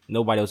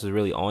nobody else is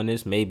really on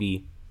this.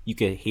 Maybe you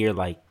could hear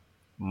like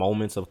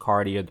moments of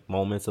Cardi or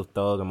moments of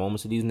Thug or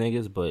moments of these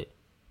niggas, but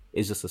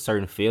it's just a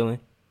certain feeling.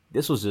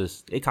 This was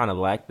just, it kind of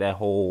lacked that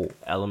whole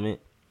element.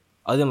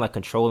 Other than like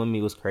Controlling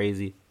Me was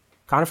crazy.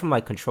 Kind of from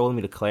like Controlling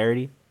Me to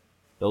Clarity,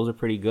 those are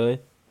pretty good.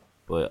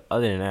 But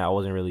other than that, I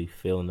wasn't really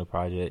feeling the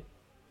project.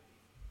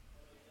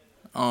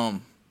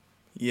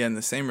 Yeah, in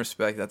the same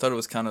respect, I thought it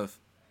was kind of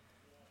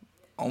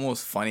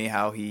almost funny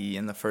how he,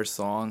 in the first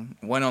song,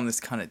 went on this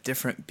kind of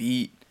different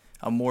beat,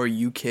 a more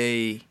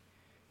UK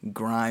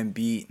grime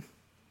beat,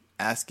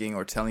 asking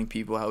or telling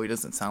people how he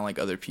doesn't sound like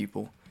other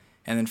people.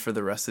 And then for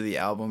the rest of the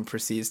album,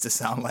 proceeds to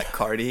sound like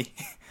Cardi.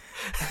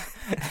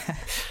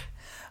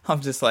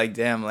 I'm just like,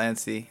 damn,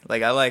 Lancey.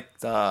 Like, I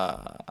liked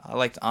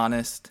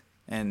Honest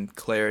and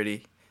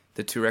Clarity,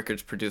 the two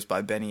records produced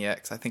by Benny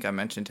X. I think I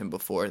mentioned him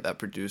before, that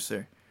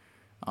producer.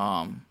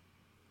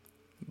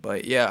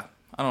 But yeah,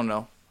 I don't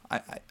know.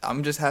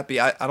 I'm just happy.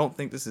 I don't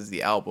think this is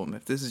the album.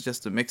 If this is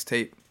just a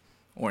mixtape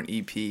or an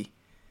EP,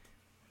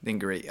 then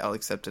great. I'll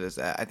accept it as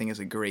that. I think it's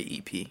a great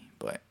EP.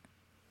 But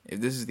if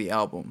this is the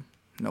album,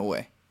 no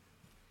way.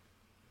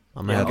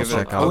 I'm gonna have to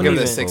check I'll out. give it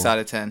a even- 6 out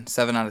of 10.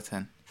 7 out of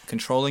 10.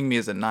 Controlling Me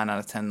is a 9 out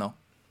of 10, though.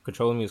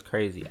 Controlling Me is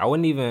crazy. I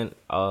wouldn't even,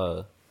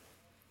 I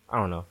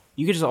don't know.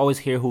 You could just always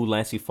hear who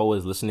Lancey Foe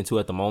is listening to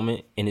at the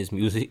moment in his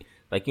music.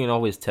 Like, you can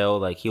always tell,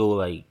 like, he'll,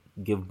 like,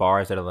 give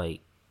bars that are,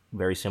 like,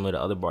 very similar to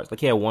other bars. Like,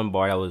 he had one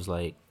bar that was,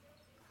 like,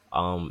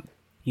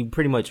 he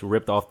pretty much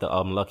ripped off the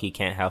Lucky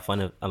Can't Have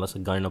Fun Unless a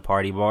Gun in a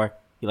Party bar.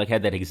 He, like,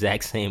 had that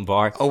exact same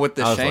bar. Oh, with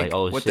the I was shank? like,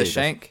 oh, with shit, the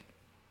shank?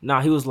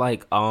 Nah, he was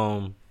like,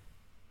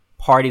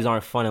 parties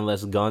aren't fun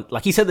unless gun.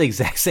 Like, he said the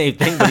exact same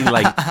thing, but he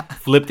like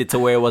flipped it to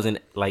where it wasn't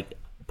like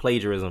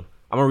plagiarism.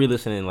 I'm gonna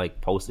re-listen and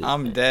like post it.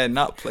 I'm dead.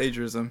 Not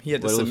plagiarism. He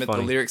had to But it was submit the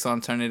funny. lyrics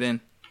on Turn It In.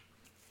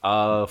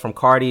 From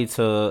Cardi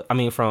to,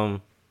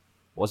 from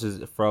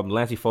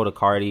Lancey Foe to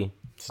Cardi.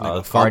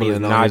 Cardi is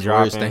not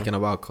dropping. Thinking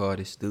about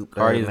Cardi, stupid.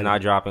 Cardi is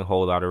not dropping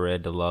Whole Lotta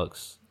Red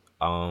Deluxe.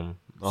 Sad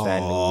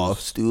Oh, news.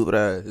 stupid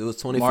ass. It was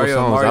 24 Mario-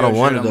 songs. I Mario don't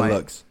want a Judah might-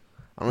 deluxe.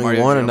 I don't Mario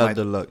even want Judah another might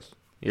deluxe.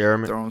 You hear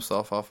me? Throw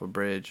himself off a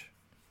bridge.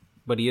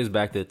 But he is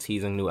back to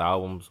teasing new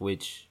albums,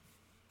 which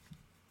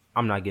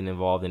I'm not getting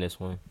involved in this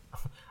one.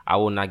 I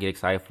will not get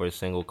excited for a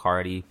single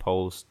Cardi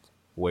post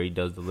where he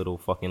does the little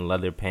fucking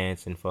leather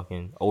pants and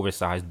fucking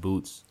oversized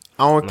boots.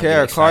 I don't I'm care.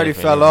 not getting Cardi excited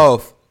for fell him.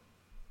 off.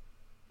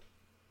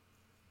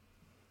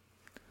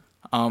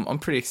 I'm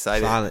pretty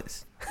excited.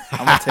 Silence.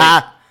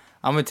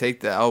 I'm gonna take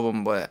the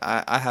album, but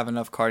I have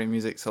enough Cardi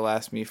music to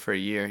last me for a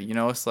year. You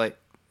know, it's like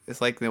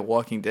The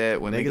Walking Dead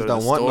when they go Niggas to don't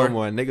the want store. no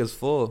more. Niggas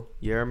full.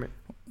 You hear me?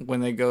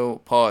 When they go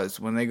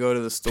to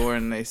the store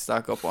and they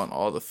stock up on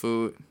all the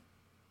food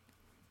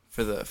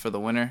for the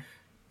winter.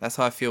 That's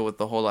how I feel with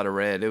the Whole Lotta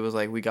Red. It was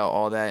like we got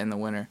all that in the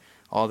winter,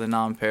 all the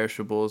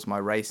non-perishables, my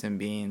rice and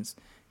beans.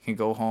 Can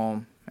go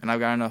home and I've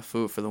got enough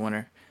food for the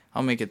winter.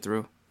 I'll make it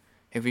through.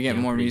 If we get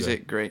Yeah, more pretty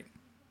music, great.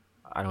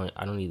 I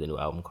don't need the new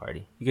album,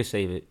 Cardi. You could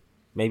save it.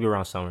 Maybe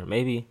around summer.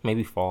 Maybe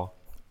fall.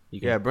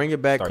 You can Yeah, bring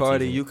it back, start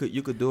Cardi. teasing.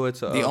 You could do it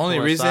to The only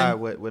coincide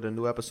reason- with a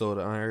new episode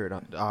of Unheard.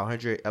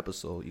 100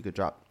 episode. You could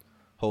drop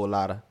whole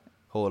lot of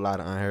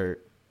Unheard.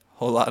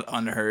 Whole lot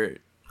unheard.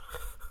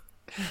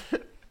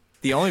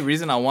 The only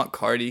reason I want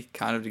Cardi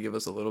kind of to give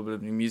us a little bit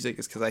of new music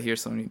is because I hear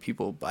so many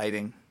people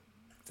biting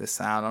the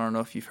sound. I don't know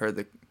if you've heard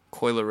the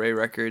Coil Ray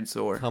records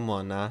or Come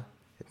on now.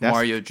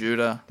 Mario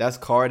Judah. That's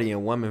Cardi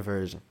in woman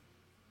version.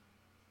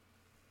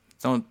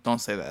 Don't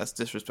say that. That's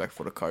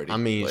disrespectful to Cardi. I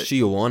mean, but she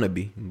a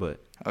wannabe, but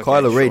Okay,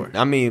 Carla Ray. sure.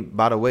 I mean,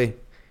 by the way,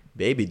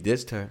 Baby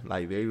dissed her.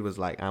 Like, Baby was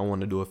like, I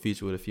want to do a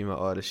feature with a female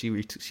artist. She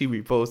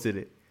reposted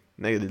it.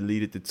 Nigga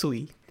deleted the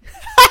tweet.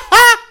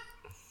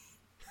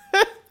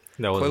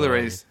 That was Coil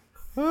Ray's.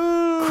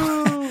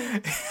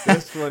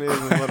 That's funny as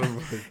a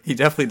motherfucker. He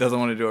definitely doesn't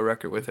want to do a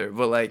record with her.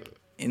 But like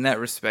in that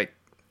respect,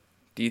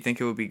 do you think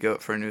it would be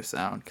good for a new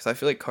sound? Because I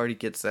feel like Cardi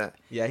gets that.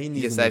 Yeah, he He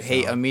needs gets a new that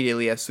hate sound.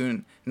 immediately as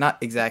soon. Not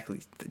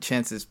exactly. The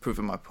chances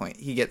proving my point.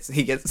 He gets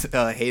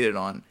hated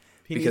on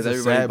He because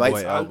needs a everybody Sad Boy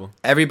bites. album.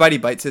 Everybody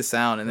bites his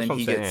sound, and That's then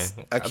what he I'm gets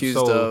saying. accused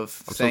I'm of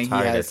so saying he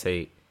tired of has. that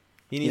tape.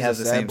 He He needs has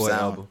a the Sad same Boy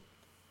sound. album.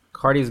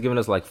 Cardi's given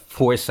us like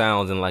 4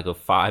 sounds in like a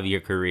 5-year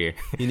career.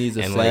 He needs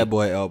a And, Sad like,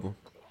 Boy album.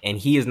 And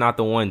he is not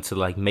the one to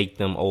like make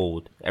them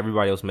old.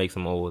 Everybody else makes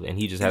them old, and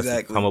he just has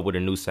to come up with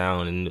a new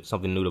sound and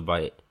something new to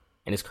bite.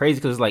 And it's crazy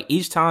because like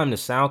each time the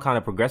sound kind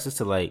of progresses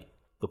to like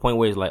the point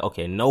where it's like,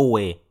 okay, no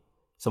way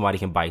somebody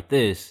can bite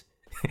this,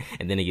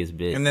 and then it gets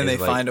big. And then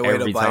it's they like find a way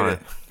to bite it.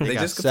 They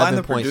got just can find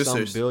the 7 point some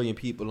producers. billion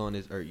people on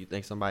this earth. You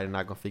think somebody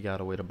not gonna figure out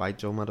a way to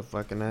bite your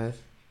motherfucking ass?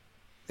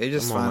 They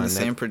just Come on, find my the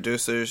same nigga.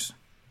 producers.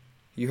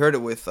 You heard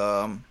it with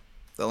the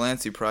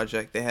Lancey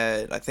Project. They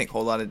had, I think,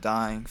 Whole Lot of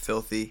Dying,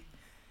 Filthy.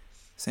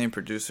 Same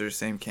producers,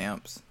 same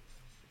camps.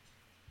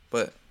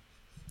 But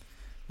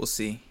we'll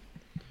see.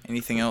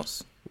 Anything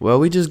else? Well,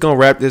 we just gonna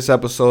wrap this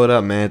episode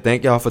up, man.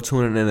 Thank y'all for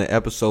tuning in to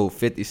episode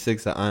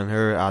 56 of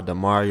Unheard, our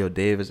DeMario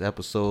Davis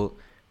episode.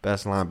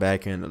 Best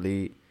linebacker in the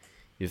league.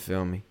 You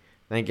feel me?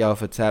 Thank y'all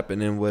for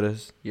tapping in with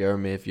us. You heard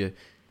me? If you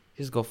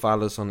just go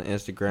follow us on the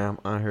Instagram,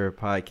 Unheard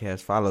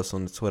Podcast. Follow us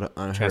on the Twitter,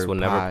 Unheard Chance will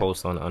never Pod.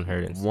 post on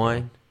Unheard Instagram.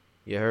 1.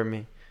 You heard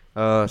me?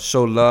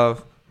 Show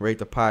love. Rate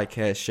the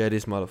podcast. Share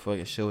this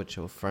motherfucking show with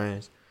your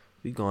friends.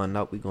 We going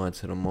up. We going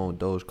to the moon.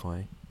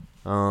 Dogecoin.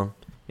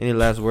 Any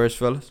last words,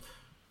 fellas?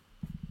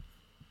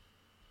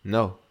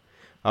 No.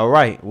 All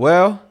right.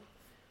 Well,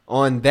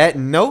 on that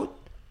note,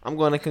 I'm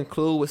going to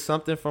conclude with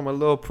something from a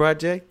little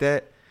project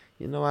that,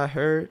 I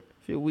heard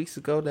a few weeks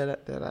ago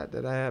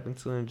that I happened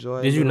to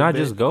enjoy. Did you not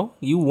just go?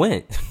 You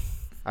went.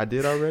 I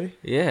did already?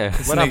 Yeah.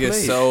 This What I nigga's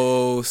played?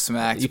 so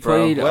smacked, You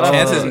bro. played,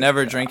 Chances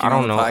never drinking I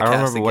don't on know. the podcast I don't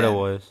remember again. what it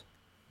was.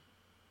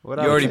 What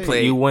You I already played?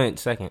 played. You went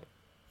second.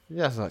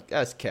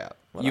 That's cap.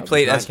 What You I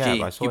played not SG. cap,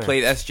 I You swear.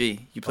 played SG.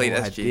 You played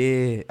I SG.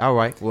 did. All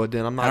right. Well,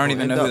 then I'm not. I don't gonna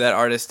even end know who up. that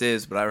artist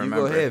is, but I You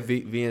remember. go ahead,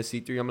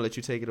 VNC3. I'm gonna let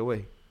you take it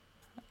away.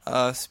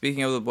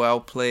 Speaking of the boy, I'll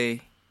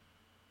play.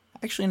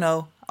 Actually,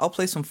 no. I'll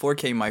play some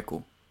 4K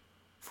Michael.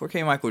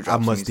 4K Michael I dropped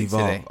some must music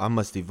evolve. today I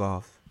must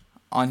evolve.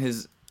 on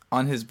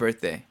his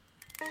birthday.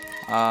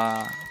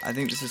 I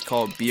think this is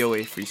called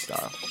BOA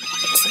Freestyle.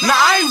 Nah,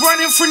 I ain't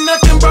running for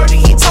nothing, brody.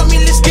 He told me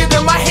let's get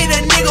him. I hate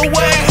a nigga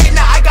where I hate.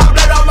 Now I got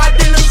blood on my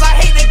dealings. I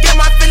hate to get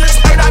my feelings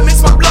hurt. I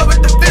mix my blood with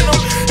the venom,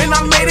 and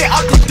I made it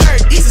out the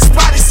dirt. These is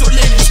spotted so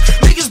linens.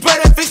 Niggas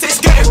better fix they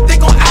skirt if they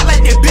gon' act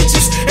like they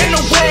bitches. Ain't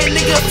no way,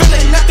 nigga,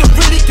 feeling nothing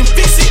really can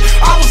fix it.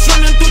 I was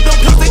running through them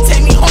pills, they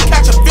take me home,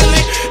 catch a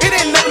feeling. It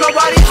ain't never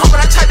nobody home,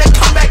 but I tried to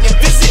come back and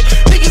visit.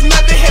 Niggas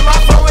never hit my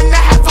phone when I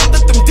had fucked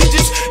up them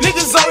digits.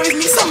 Niggas always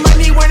need some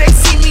money when they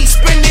see me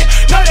spend it.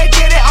 No, they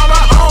get it on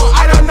my own.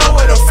 I don't know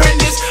where the friend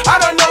is. I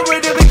don't know where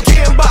to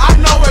begin, but I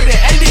know where to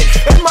end it.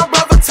 If my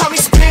brother tell me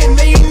spin,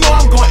 then you know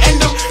I'm gon'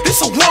 end him.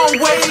 This a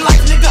one-way life,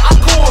 nigga. I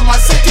go on my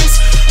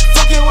sentence.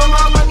 Fucking with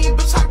my money,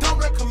 bitch. I don't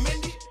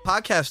recommend it.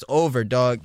 Podcast over, dog.